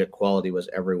that data quality was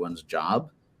everyone's job,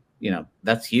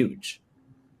 that's huge.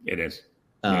 It is.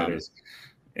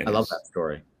 It love that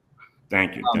story.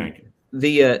 Thank you. Thank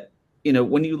you.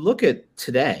 When you look at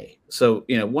today, so,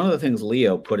 one of the things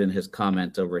Leo put in his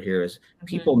comment over here is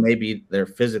people may be there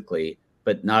physically,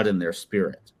 but not in their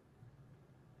spirit.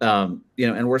 And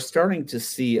we're starting to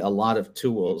see a lot of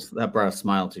tools that brought a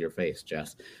smile to your face,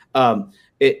 Jess.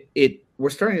 We're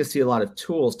starting to see a lot of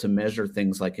tools to measure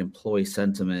things like employee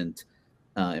sentiment,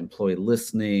 employee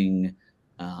listening,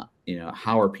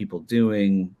 how are people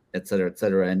doing, et cetera, et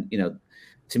cetera. And,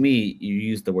 to me, you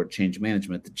use the word change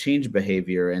management, the change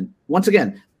behavior. And once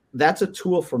again, that's a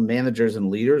tool for managers and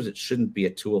leaders. It shouldn't be a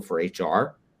tool for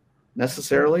HR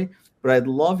necessarily. But I'd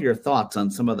love your thoughts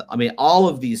on some of all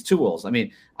of these tools.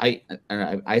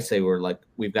 I say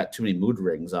we've got too many mood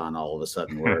rings on all of a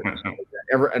sudden. We're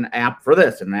an app for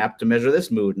this, an app to measure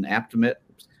this mood, an app to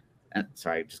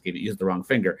sorry, I just used the wrong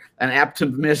finger. An app to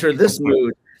measure this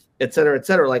mood, et cetera, et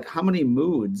cetera. Like, how many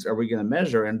moods are we going to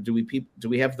measure? And do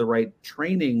we have the right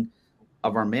training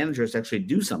of our managers to actually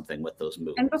do something with those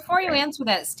moods? And before you answer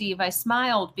that, Steve, I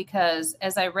smiled because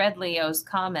as I read Leo's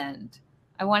comment,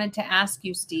 I wanted to ask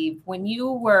you, Steve, when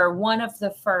you were one of the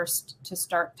first to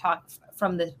start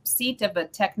from the seat of a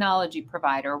technology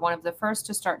provider, one of the first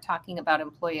to start talking about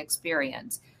employee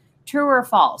experience, true or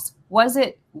false? Was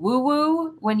it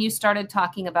woo-woo when you started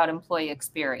talking about employee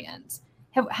experience?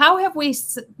 How have we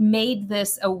made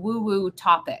this a woo-woo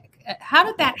topic? How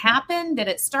did that happen? Did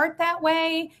it start that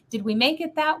way? Did we make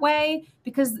it that way?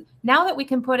 Because now that we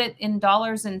can put it in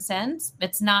dollars and cents,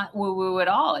 it's not woo-woo at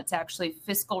all. It's actually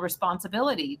fiscal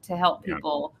responsibility to help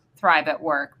people thrive at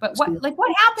work. But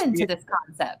what happened to this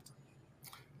concept?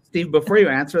 Steve, before you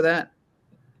answer that,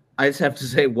 I just have to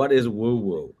say, what is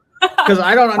woo-woo? Because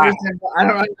I don't understand.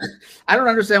 I don't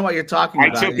understand what you're talking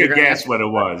about. I took a guess what it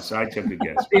was. Yes,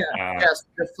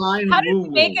 define how did woo-woo.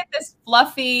 we make it this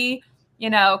fluffy,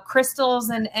 crystals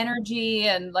and energy,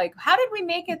 and how did we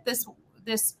make it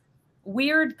this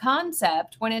weird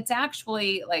concept when it's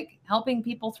actually helping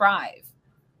people thrive?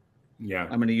 Yeah,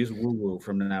 I'm going to use woo-woo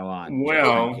from now on.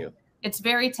 Well, thank you. It's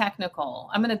very technical.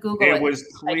 I'm going to Google it. There was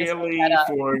clearly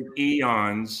for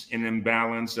eons an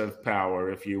imbalance of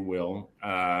power, if you will,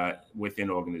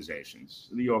 within organizations.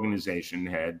 The organization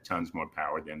had tons more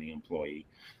power than the employee.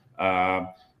 And,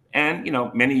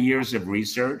 many years of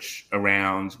research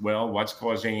around, what's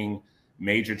causing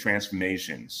major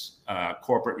transformations,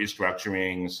 corporate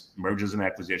restructurings, mergers and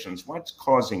acquisitions, what's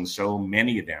causing so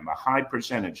many of them, a high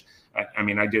percentage.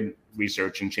 I did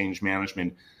research in change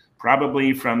management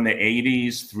probably from the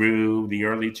 80s through the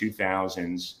early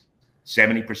 2000s.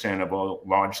 70% of all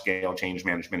large-scale change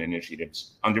management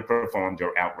initiatives underperformed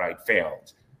or outright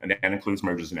failed. And that includes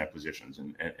mergers and acquisitions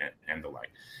and the like.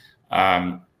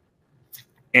 I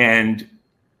don't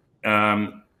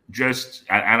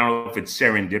know if it's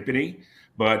serendipity,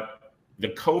 but the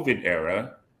COVID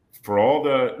era, for all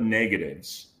the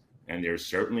negatives, and there's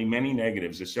certainly many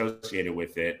negatives associated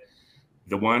with it,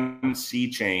 the one sea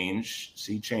change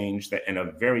that in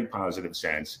a very positive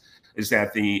sense is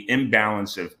that the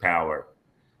imbalance of power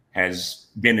has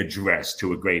been addressed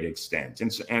to a great extent.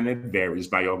 And it varies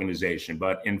by organization,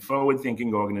 but in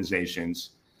forward-thinking organizations,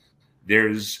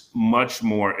 there's much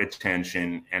more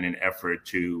attention and an effort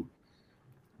to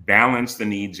balance the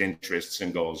needs, interests,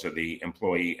 and goals of the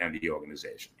employee and the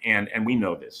organization. And we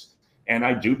know this. And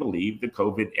I do believe the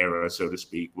COVID era, so to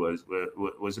speak, was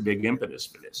a big impetus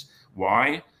for this.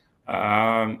 Why?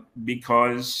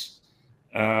 Because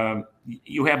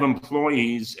you have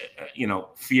employees,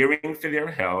 fearing for their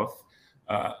health,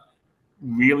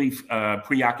 really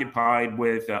preoccupied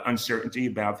with uncertainty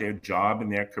about their job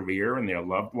and their career and their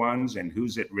loved ones and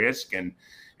who's at risk, and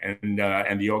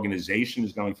the organization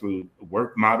is going through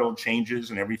work model changes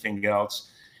and everything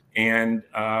else. And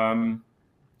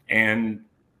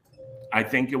I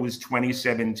think it was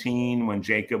 2017 when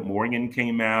Jacob Morgan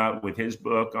came out with his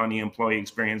book on the employee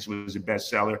experience. It was a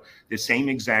bestseller. The same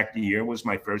exact year was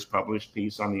my first published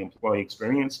piece on the employee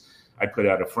experience. I put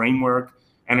out a framework,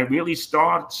 and it really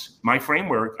starts my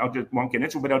framework. Won't get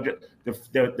into it, but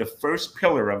the first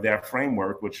pillar of that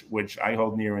framework, which I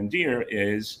hold near and dear,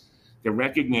 is the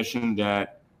recognition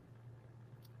that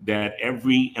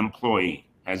every employee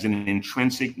has an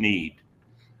intrinsic need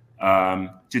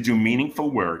to do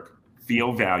meaningful work,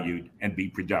 feel valued, and be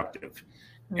productive.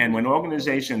 Mm-hmm. And when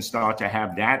organizations start to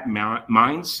have that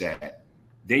mindset,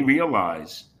 they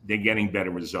realize they're getting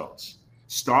better results.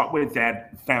 Start with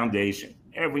that foundation.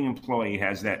 Every employee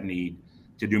has that need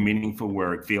to do meaningful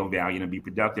work, feel valued, and be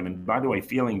productive. And by the way,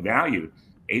 feeling valued,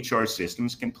 HR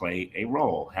systems can play a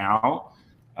role. How?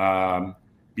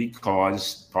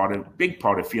 Because big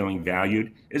part of feeling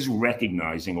valued is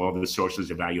recognizing all the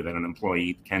sources of value that an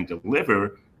employee can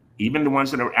deliver, even the ones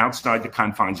that are outside the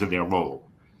confines of their role.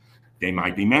 They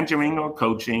might be mentoring or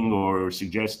coaching or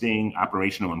suggesting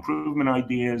operational improvement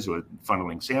ideas or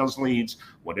funneling sales leads,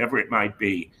 whatever it might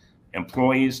be.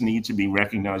 Employees need to be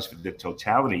recognized for the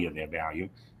totality of their value,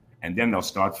 and then they'll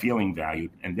start feeling valued,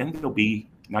 and then they'll be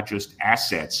not just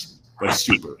assets, but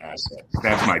super assets.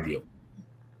 That's my view.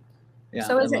 Yeah,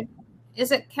 so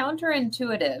is it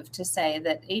counterintuitive to say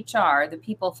that HR, the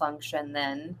people function,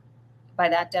 then by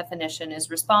that definition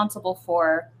is responsible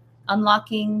for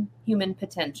unlocking human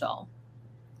potential,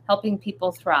 helping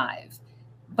people thrive,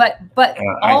 but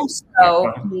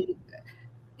also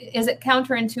is it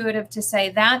counterintuitive to say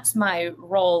that's my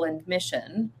role and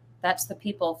mission, that's the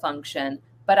people function,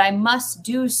 but I must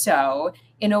do so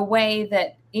in a way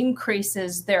that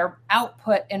increases their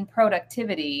output and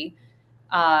productivity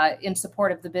in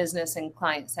support of the business and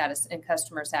client and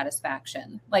customer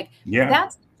satisfaction?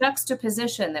 That's the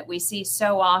juxtaposition that we see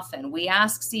so often. We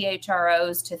ask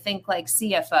CHROs to think like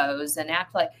CFOs and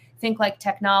think like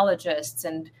technologists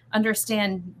and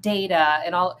understand data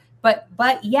and all.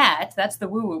 But yet, that's the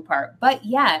woo-woo part. But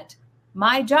yet,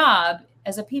 my job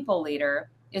as a people leader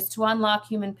is to unlock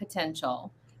human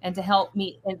potential and to help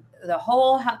meet the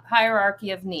whole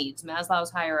hierarchy of needs,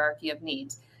 Maslow's hierarchy of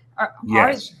needs.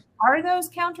 Are those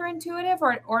counterintuitive,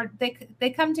 or they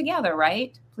come together,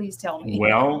 right? Please tell me.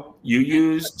 Well, you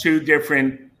use two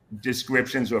different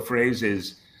descriptions or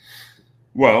phrases.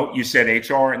 Well, you said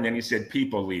HR and then you said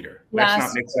people leader.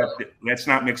 Let's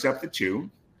not mix up the two.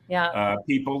 Yeah.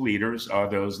 People leaders are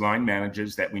those line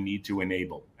managers that we need to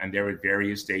enable, and they're at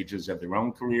various stages of their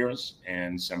own careers,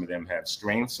 and some of them have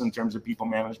strengths in terms of people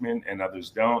management and others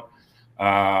don't.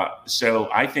 So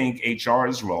I think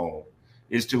HR's role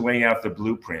is to lay out the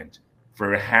blueprint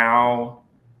for how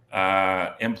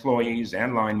employees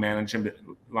and line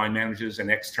managers and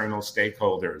external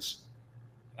stakeholders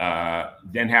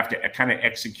then have to kind of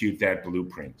execute that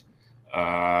blueprint.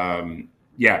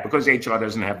 Because HR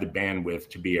doesn't have the bandwidth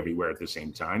to be everywhere at the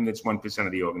same time. That's 1%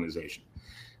 of the organization.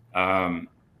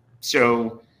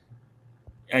 So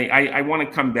I want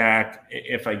to come back,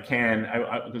 if I can,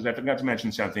 because I forgot to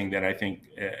mention something that I think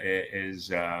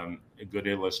is a good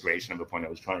illustration of a point I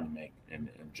was trying to make, and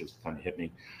it just kind of hit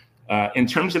me. In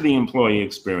terms of the employee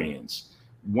experience,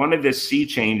 one of the sea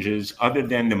changes, other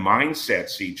than the mindset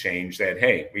sea change that,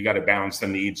 hey, we got to balance the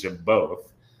needs of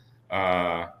both,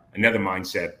 another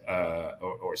mindset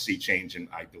or sea change, and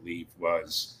I believe,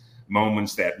 was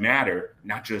moments that matter,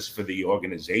 not just for the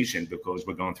organization because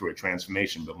we're going through a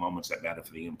transformation, but moments that matter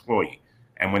for the employee.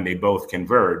 And when they both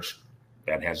converge,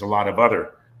 that has a lot of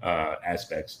other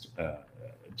aspects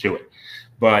to it.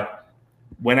 But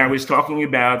when I was talking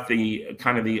about the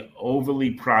kind of the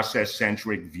overly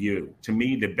process-centric view, to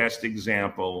me, the best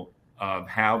example of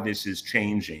how this is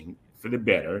changing for the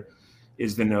better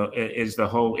is the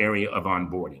whole area of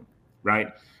onboarding, right?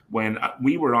 When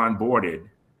we were onboarded,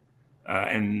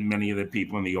 and many of the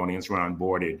people in the audience were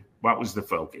onboarded, what was the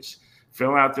focus?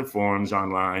 Fill out the forms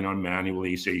online or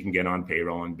manually so you can get on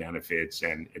payroll and benefits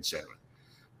and et cetera.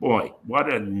 Boy,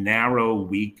 what a narrow,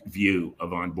 weak view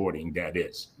of onboarding that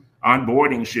is.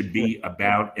 Onboarding should be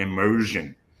about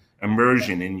immersion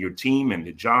in your team and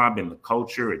the job and the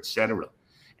culture, et cetera.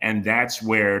 And that's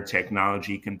where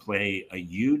technology can play a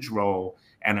huge role.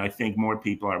 And I think more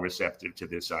people are receptive to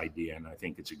this idea, and I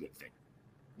think it's a good thing.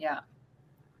 Yeah.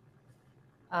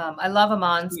 I love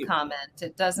Aman's Yeah. comment.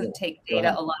 It doesn't take Go data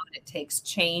ahead. alone. It takes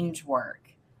change work.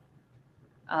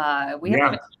 We haven't Yeah.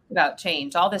 even talked about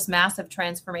change. All this massive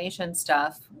transformation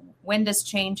stuff. When does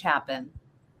change happen?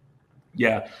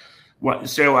 Yeah. Well,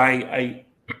 so I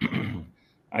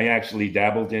I actually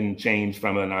dabbled in change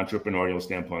from an entrepreneurial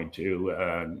standpoint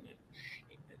too,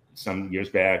 some years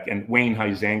back. And Wayne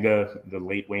Huizenga, the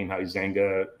late Wayne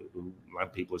Huizenga, who a lot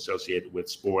of people associated with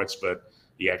sports, but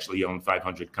he actually owned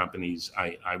 500 companies.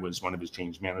 I was one of his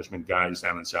change management guys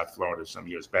down in South Florida some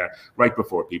years back, right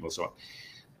before people saw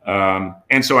it.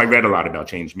 And so I read a lot about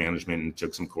change management and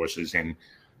took some courses.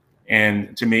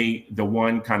 And to me, the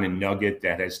one kind of nugget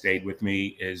that has stayed with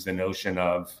me is the notion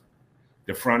of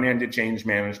the front end of change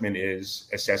management is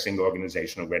assessing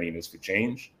organizational readiness for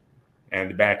change.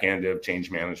 And the back end of change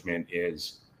management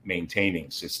is maintaining,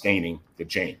 sustaining the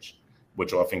change,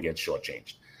 which often gets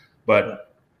shortchanged.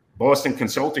 But Boston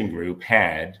Consulting Group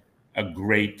had a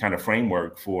great kind of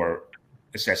framework for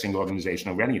assessing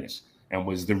organizational readiness and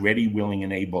was the ready, willing,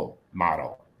 and able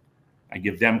model. I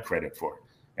give them credit for it.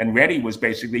 And ready was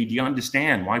basically, do you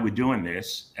understand why we're doing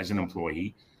this as an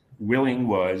employee? Willing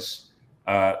was,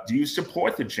 do you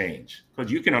support the change?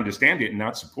 Because you can understand it and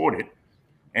not support it.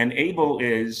 And able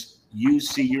is, you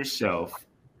see yourself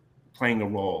playing a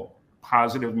role,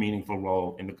 positive, meaningful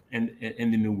role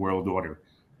in the new world order,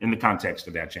 in the context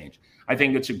of that change. I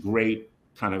think it's a great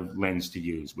kind of lens to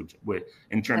use, which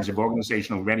in terms of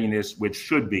organizational readiness, which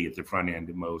should be at the front end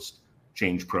of most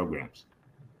change programs.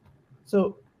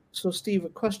 So Steve, a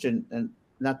question, and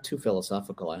not too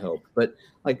philosophical, I hope, but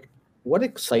like, what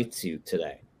excites you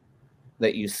today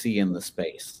that you see in the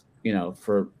space? You've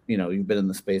been in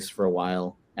the space for a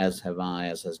while, as have I,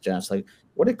 as has Jess. Like,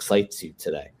 what excites you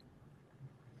today?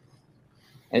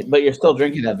 But you're still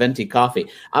drinking that venti coffee.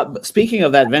 Speaking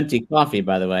of that venti coffee,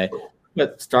 by the way,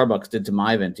 what Starbucks did to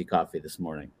my venti coffee this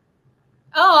morning.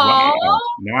 Oh, wow.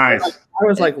 Nice. I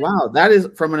was like, wow, that is,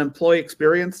 from an employee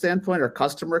experience standpoint or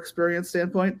customer experience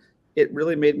standpoint, it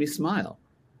really made me smile.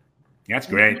 That's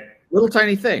great. Little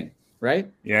tiny thing, right?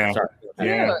 Yeah. Sorry.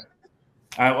 Yeah.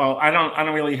 Well, I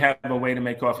don't really have a way to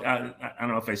make coffee. I don't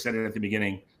know if I said it at the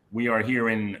beginning. We are here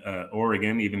in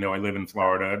Oregon, even though I live in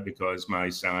Florida, because my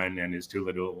son and his two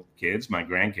little kids, my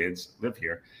grandkids, live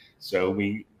here. So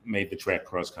we made the trek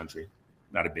cross country.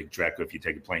 Not a big trek if you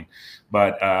take a plane.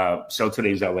 But so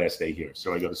today's our last day here.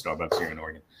 So I go to Starbucks here in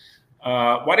Oregon.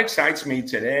 What excites me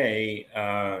today,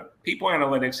 people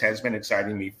analytics has been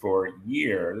exciting me for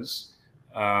years.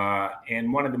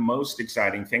 And one of the most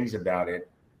exciting things about it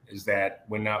is that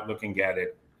we're not looking at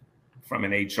it from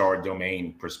an HR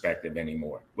domain perspective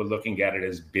anymore. We're looking at it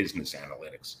as business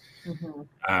analytics.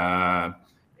 Mm-hmm.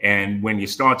 And when you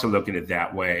start to look at it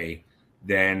that way,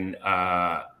 then,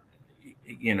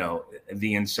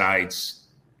 the insights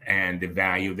and the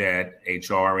value that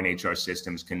HR and HR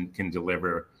systems can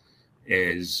deliver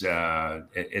is a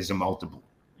multiple,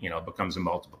 becomes a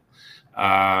multiple.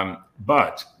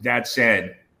 But that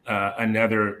said,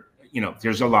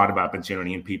 there's a lot of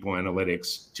opportunity in people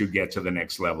analytics to get to the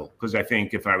next level. Because I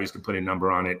think if I was to put a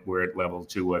number on it, we're at level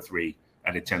 2 or 3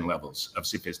 out of 10 levels of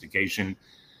sophistication,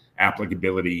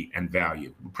 applicability, and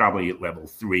value. Probably at level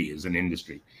 3 as an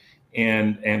industry.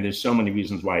 And there's so many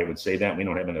reasons why I would say that. We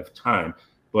don't have enough time.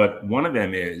 But one of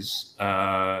them is,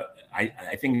 I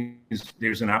think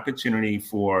there's an opportunity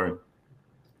for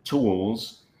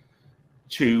tools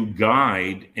to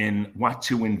guide in what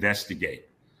to investigate.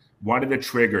 What are the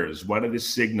triggers? What are the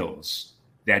signals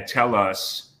that tell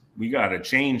us we got to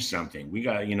change something? We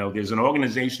got, there's an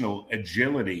organizational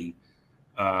agility,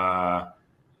 let's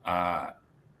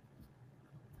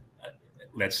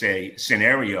say,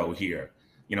 scenario here.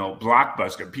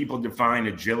 Blockbuster, people define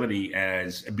agility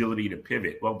as ability to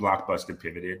pivot. Well, Blockbuster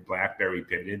pivoted, BlackBerry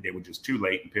pivoted. They were just too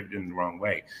late and pivoted in the wrong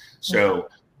way. So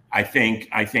I think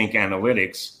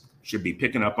analytics should be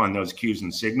picking up on those cues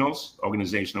and signals.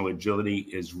 Organizational agility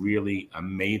is really a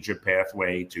major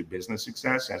pathway to business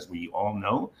success, as we all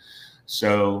know.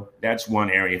 So that's one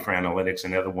area for analytics.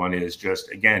 Another one is and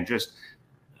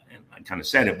I kind of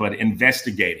said it, but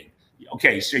investigating.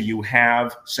 Okay, so you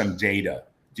have some data.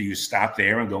 Do you stop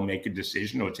there and go make a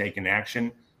decision or take an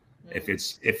action? If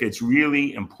it's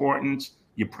really important,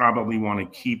 you probably want to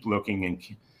keep looking and,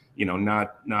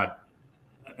 not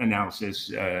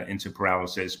analysis into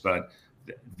paralysis, but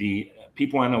the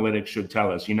people analytics should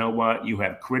tell us, you know what, you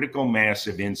have critical mass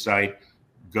of insight,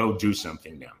 go do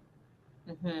something now.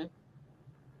 Mm-hmm.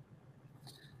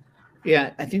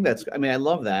 Yeah, I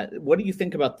love that. What do you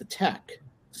think about the tech?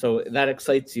 So that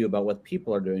excites you about what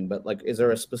people are doing, but like, is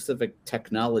there a specific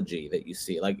technology that you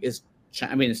see? Like, is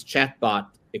chatbot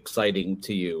exciting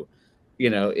to you?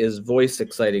 is voice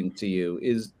exciting to you?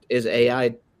 Is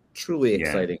AI truly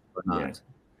exciting or not?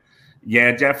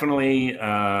 Yeah, definitely.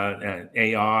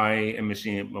 AI and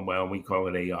machine. Well, we call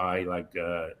it AI, like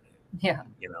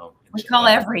we call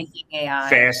everything AI.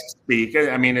 Fast speak.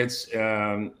 I mean, it's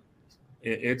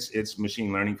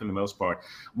machine learning for the most part.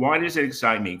 Why does it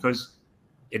excite me? Because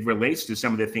it relates to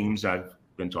some of the themes I've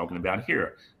been talking about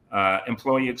here.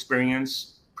 Employee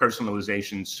experience,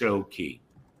 personalization, so key,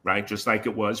 right? Just like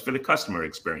it was for the customer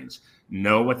experience.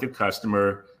 Know what the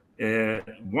customer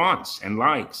wants and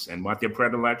likes, and what their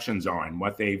predilections are, and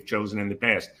what they've chosen in the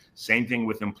past. Same thing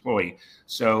with employee.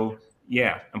 So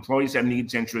yeah, employees have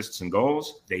needs, interests, and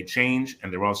goals. They change,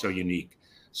 and they're also unique.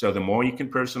 So the more you can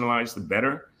personalize, the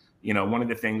better. One of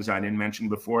the things I didn't mention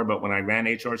before, but when I ran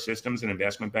HR systems and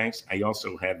investment banks, I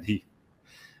also had the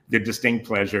distinct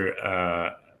pleasure.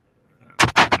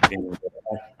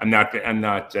 I'm not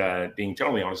being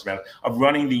totally honest about it, of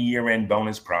running the year-end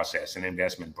bonus process in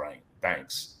investment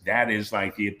banks. That is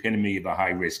like the epitome of a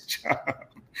high-risk job.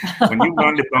 When you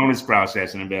run the bonus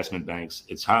process in investment banks,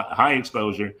 it's high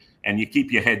exposure, and you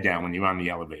keep your head down when you're on the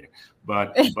elevator.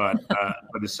 But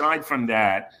aside from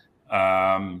that,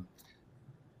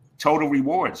 total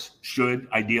rewards should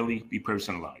ideally be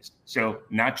personalized. So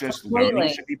not just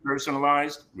learning should be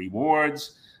personalized,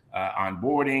 rewards,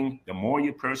 onboarding. The more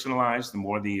you personalize, the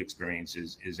more the experience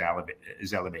is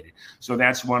elevated. So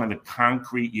that's one of the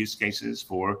concrete use cases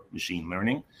for machine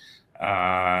learning.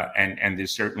 And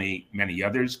there's certainly many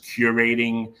others.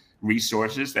 Curating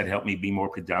resources that help me be more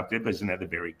productive is another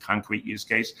very concrete use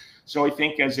case. So I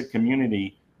think as a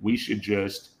community, we should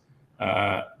just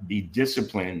be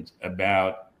disciplined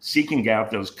about seeking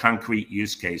out those concrete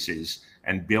use cases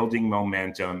and building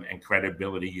momentum and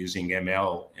credibility using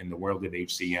ML in the world of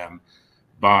HCM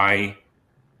by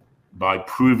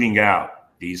proving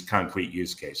out these concrete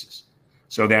use cases.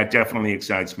 So that definitely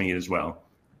excites me as well.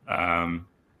 Yeah,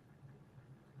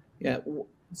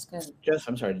 that's good. Jess,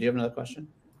 I'm sorry. Do you have another question?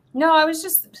 No, I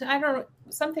don't know,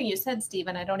 something you said,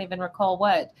 Stephen. I don't even recall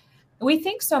what. We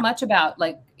think so much about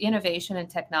like innovation and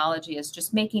technology as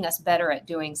just making us better at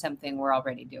doing something we're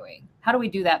already doing. How do we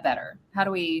do that better? How do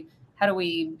we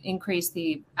increase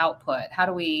the output? How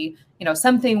do we,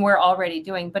 something we're already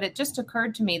doing? But it just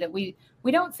occurred to me that we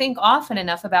don't think often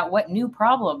enough about what new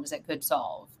problems it could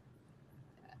solve.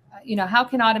 How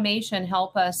can automation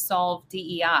help us solve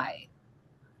DEI?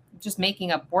 Just making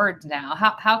up words now.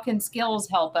 How can skills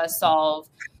help us solve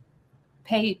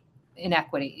pay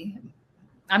inequity?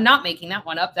 I'm not making that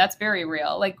one up. That's very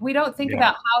real. Like we don't think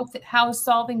about how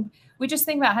solving. We just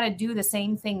think about how to do the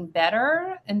same thing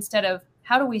better instead of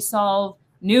how do we solve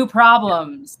new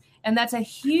problems. And that's a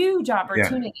huge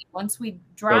opportunity once we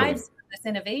drive this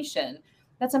innovation.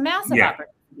 That's a massive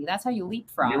opportunity. That's how you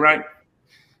leapfrog.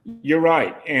 You're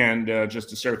right. And just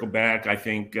to circle back, I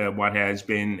think what has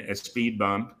been a speed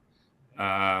bump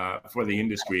for the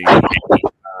industry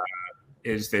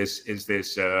is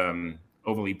this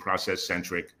overly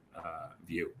process-centric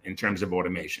view in terms of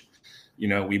automation.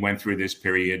 We went through this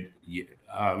period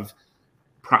of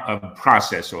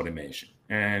process automation,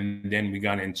 and then we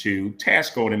got into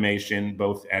task automation,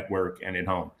 both at work and at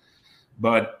home.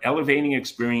 But elevating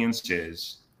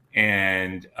experiences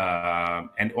and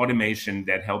automation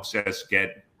that helps us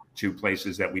get to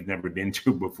places that we've never been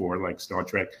to before, like Star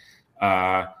Trek,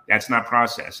 that's not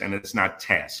process and it's not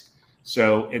task.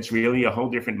 So it's really a whole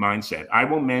different mindset. I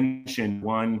will mention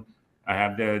one. I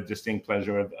have the distinct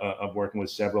pleasure of working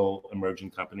with several emerging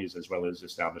companies as well as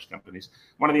established companies.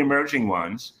 One of the emerging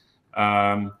ones,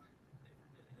 last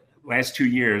 2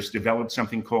 years, developed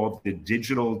something called the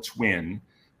digital twin.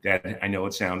 That I know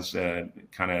it sounds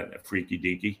kind of freaky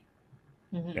deaky.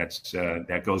 Mm-hmm.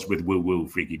 That goes with woo woo,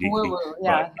 freaky deaky. Woo woo,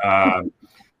 yeah. But,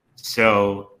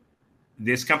 so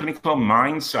this company called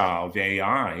MindSolve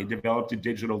AI developed a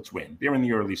digital twin. They're in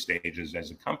the early stages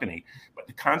as a company, but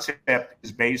the concept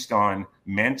is based on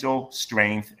mental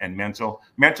strength, and mental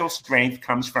strength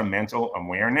comes from mental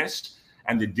awareness,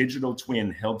 and the digital twin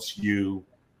helps you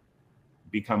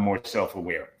become more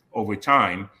self-aware over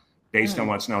time based on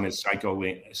what's known as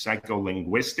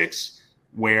psycholinguistics,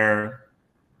 where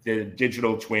the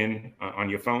digital twin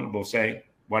on your phone will say,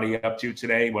 what are you up to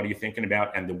today? What are you thinking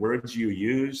about? And the words you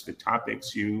use, the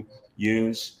topics you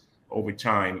use, over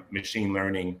time, machine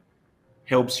learning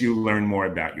helps you learn more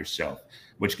about yourself,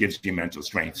 which gives you mental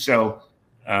strength. So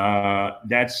I'm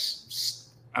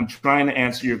trying to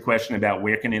answer your question about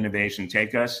where can innovation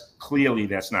take us. Clearly,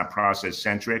 that's not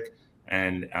process-centric,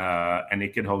 and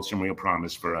it could hold some real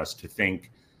promise for us to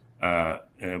think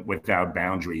without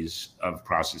boundaries of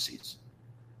processes.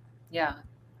 Yeah.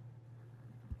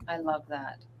 I love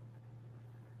that.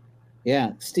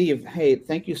 Yeah, Steve. Hey,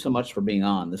 thank you so much for being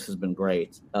on. This has been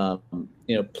great.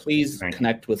 Please Thank you.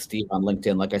 connect with Steve on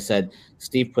LinkedIn. Like I said,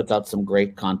 Steve puts out some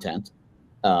great content.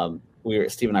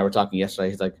 Steve and I were talking yesterday.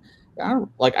 He's like,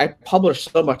 I publish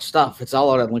so much stuff. It's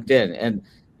all out on LinkedIn. And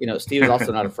Steve is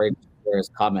also not afraid to share his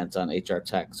comments on HR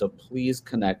Tech. So please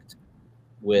connect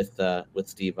with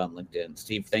Steve on LinkedIn.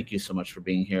 Steve, thank you so much for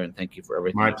being here, and thank you for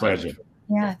everything. My pleasure.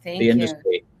 Yeah, thank The you.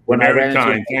 industry. You're very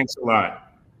kind. Thanks a lot.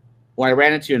 When I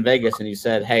ran into you in Vegas and you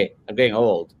said, "Hey, I'm getting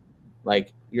old,"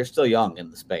 like, you're still young in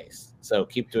the space, so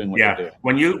keep doing what you're doing.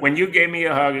 When you gave me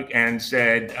a hug and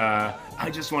said, "I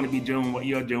just want to be doing what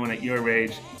you're doing at your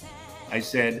age," I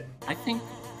said, "I think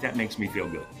that makes me feel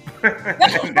good."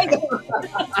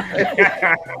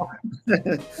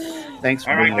 Thanks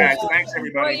for All right, being guys. here. Thanks,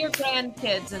 everybody. Enjoy your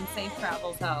grandkids and safe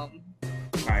travels home.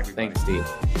 Bye, everybody. Thanks, Steve.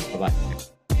 Bye-bye.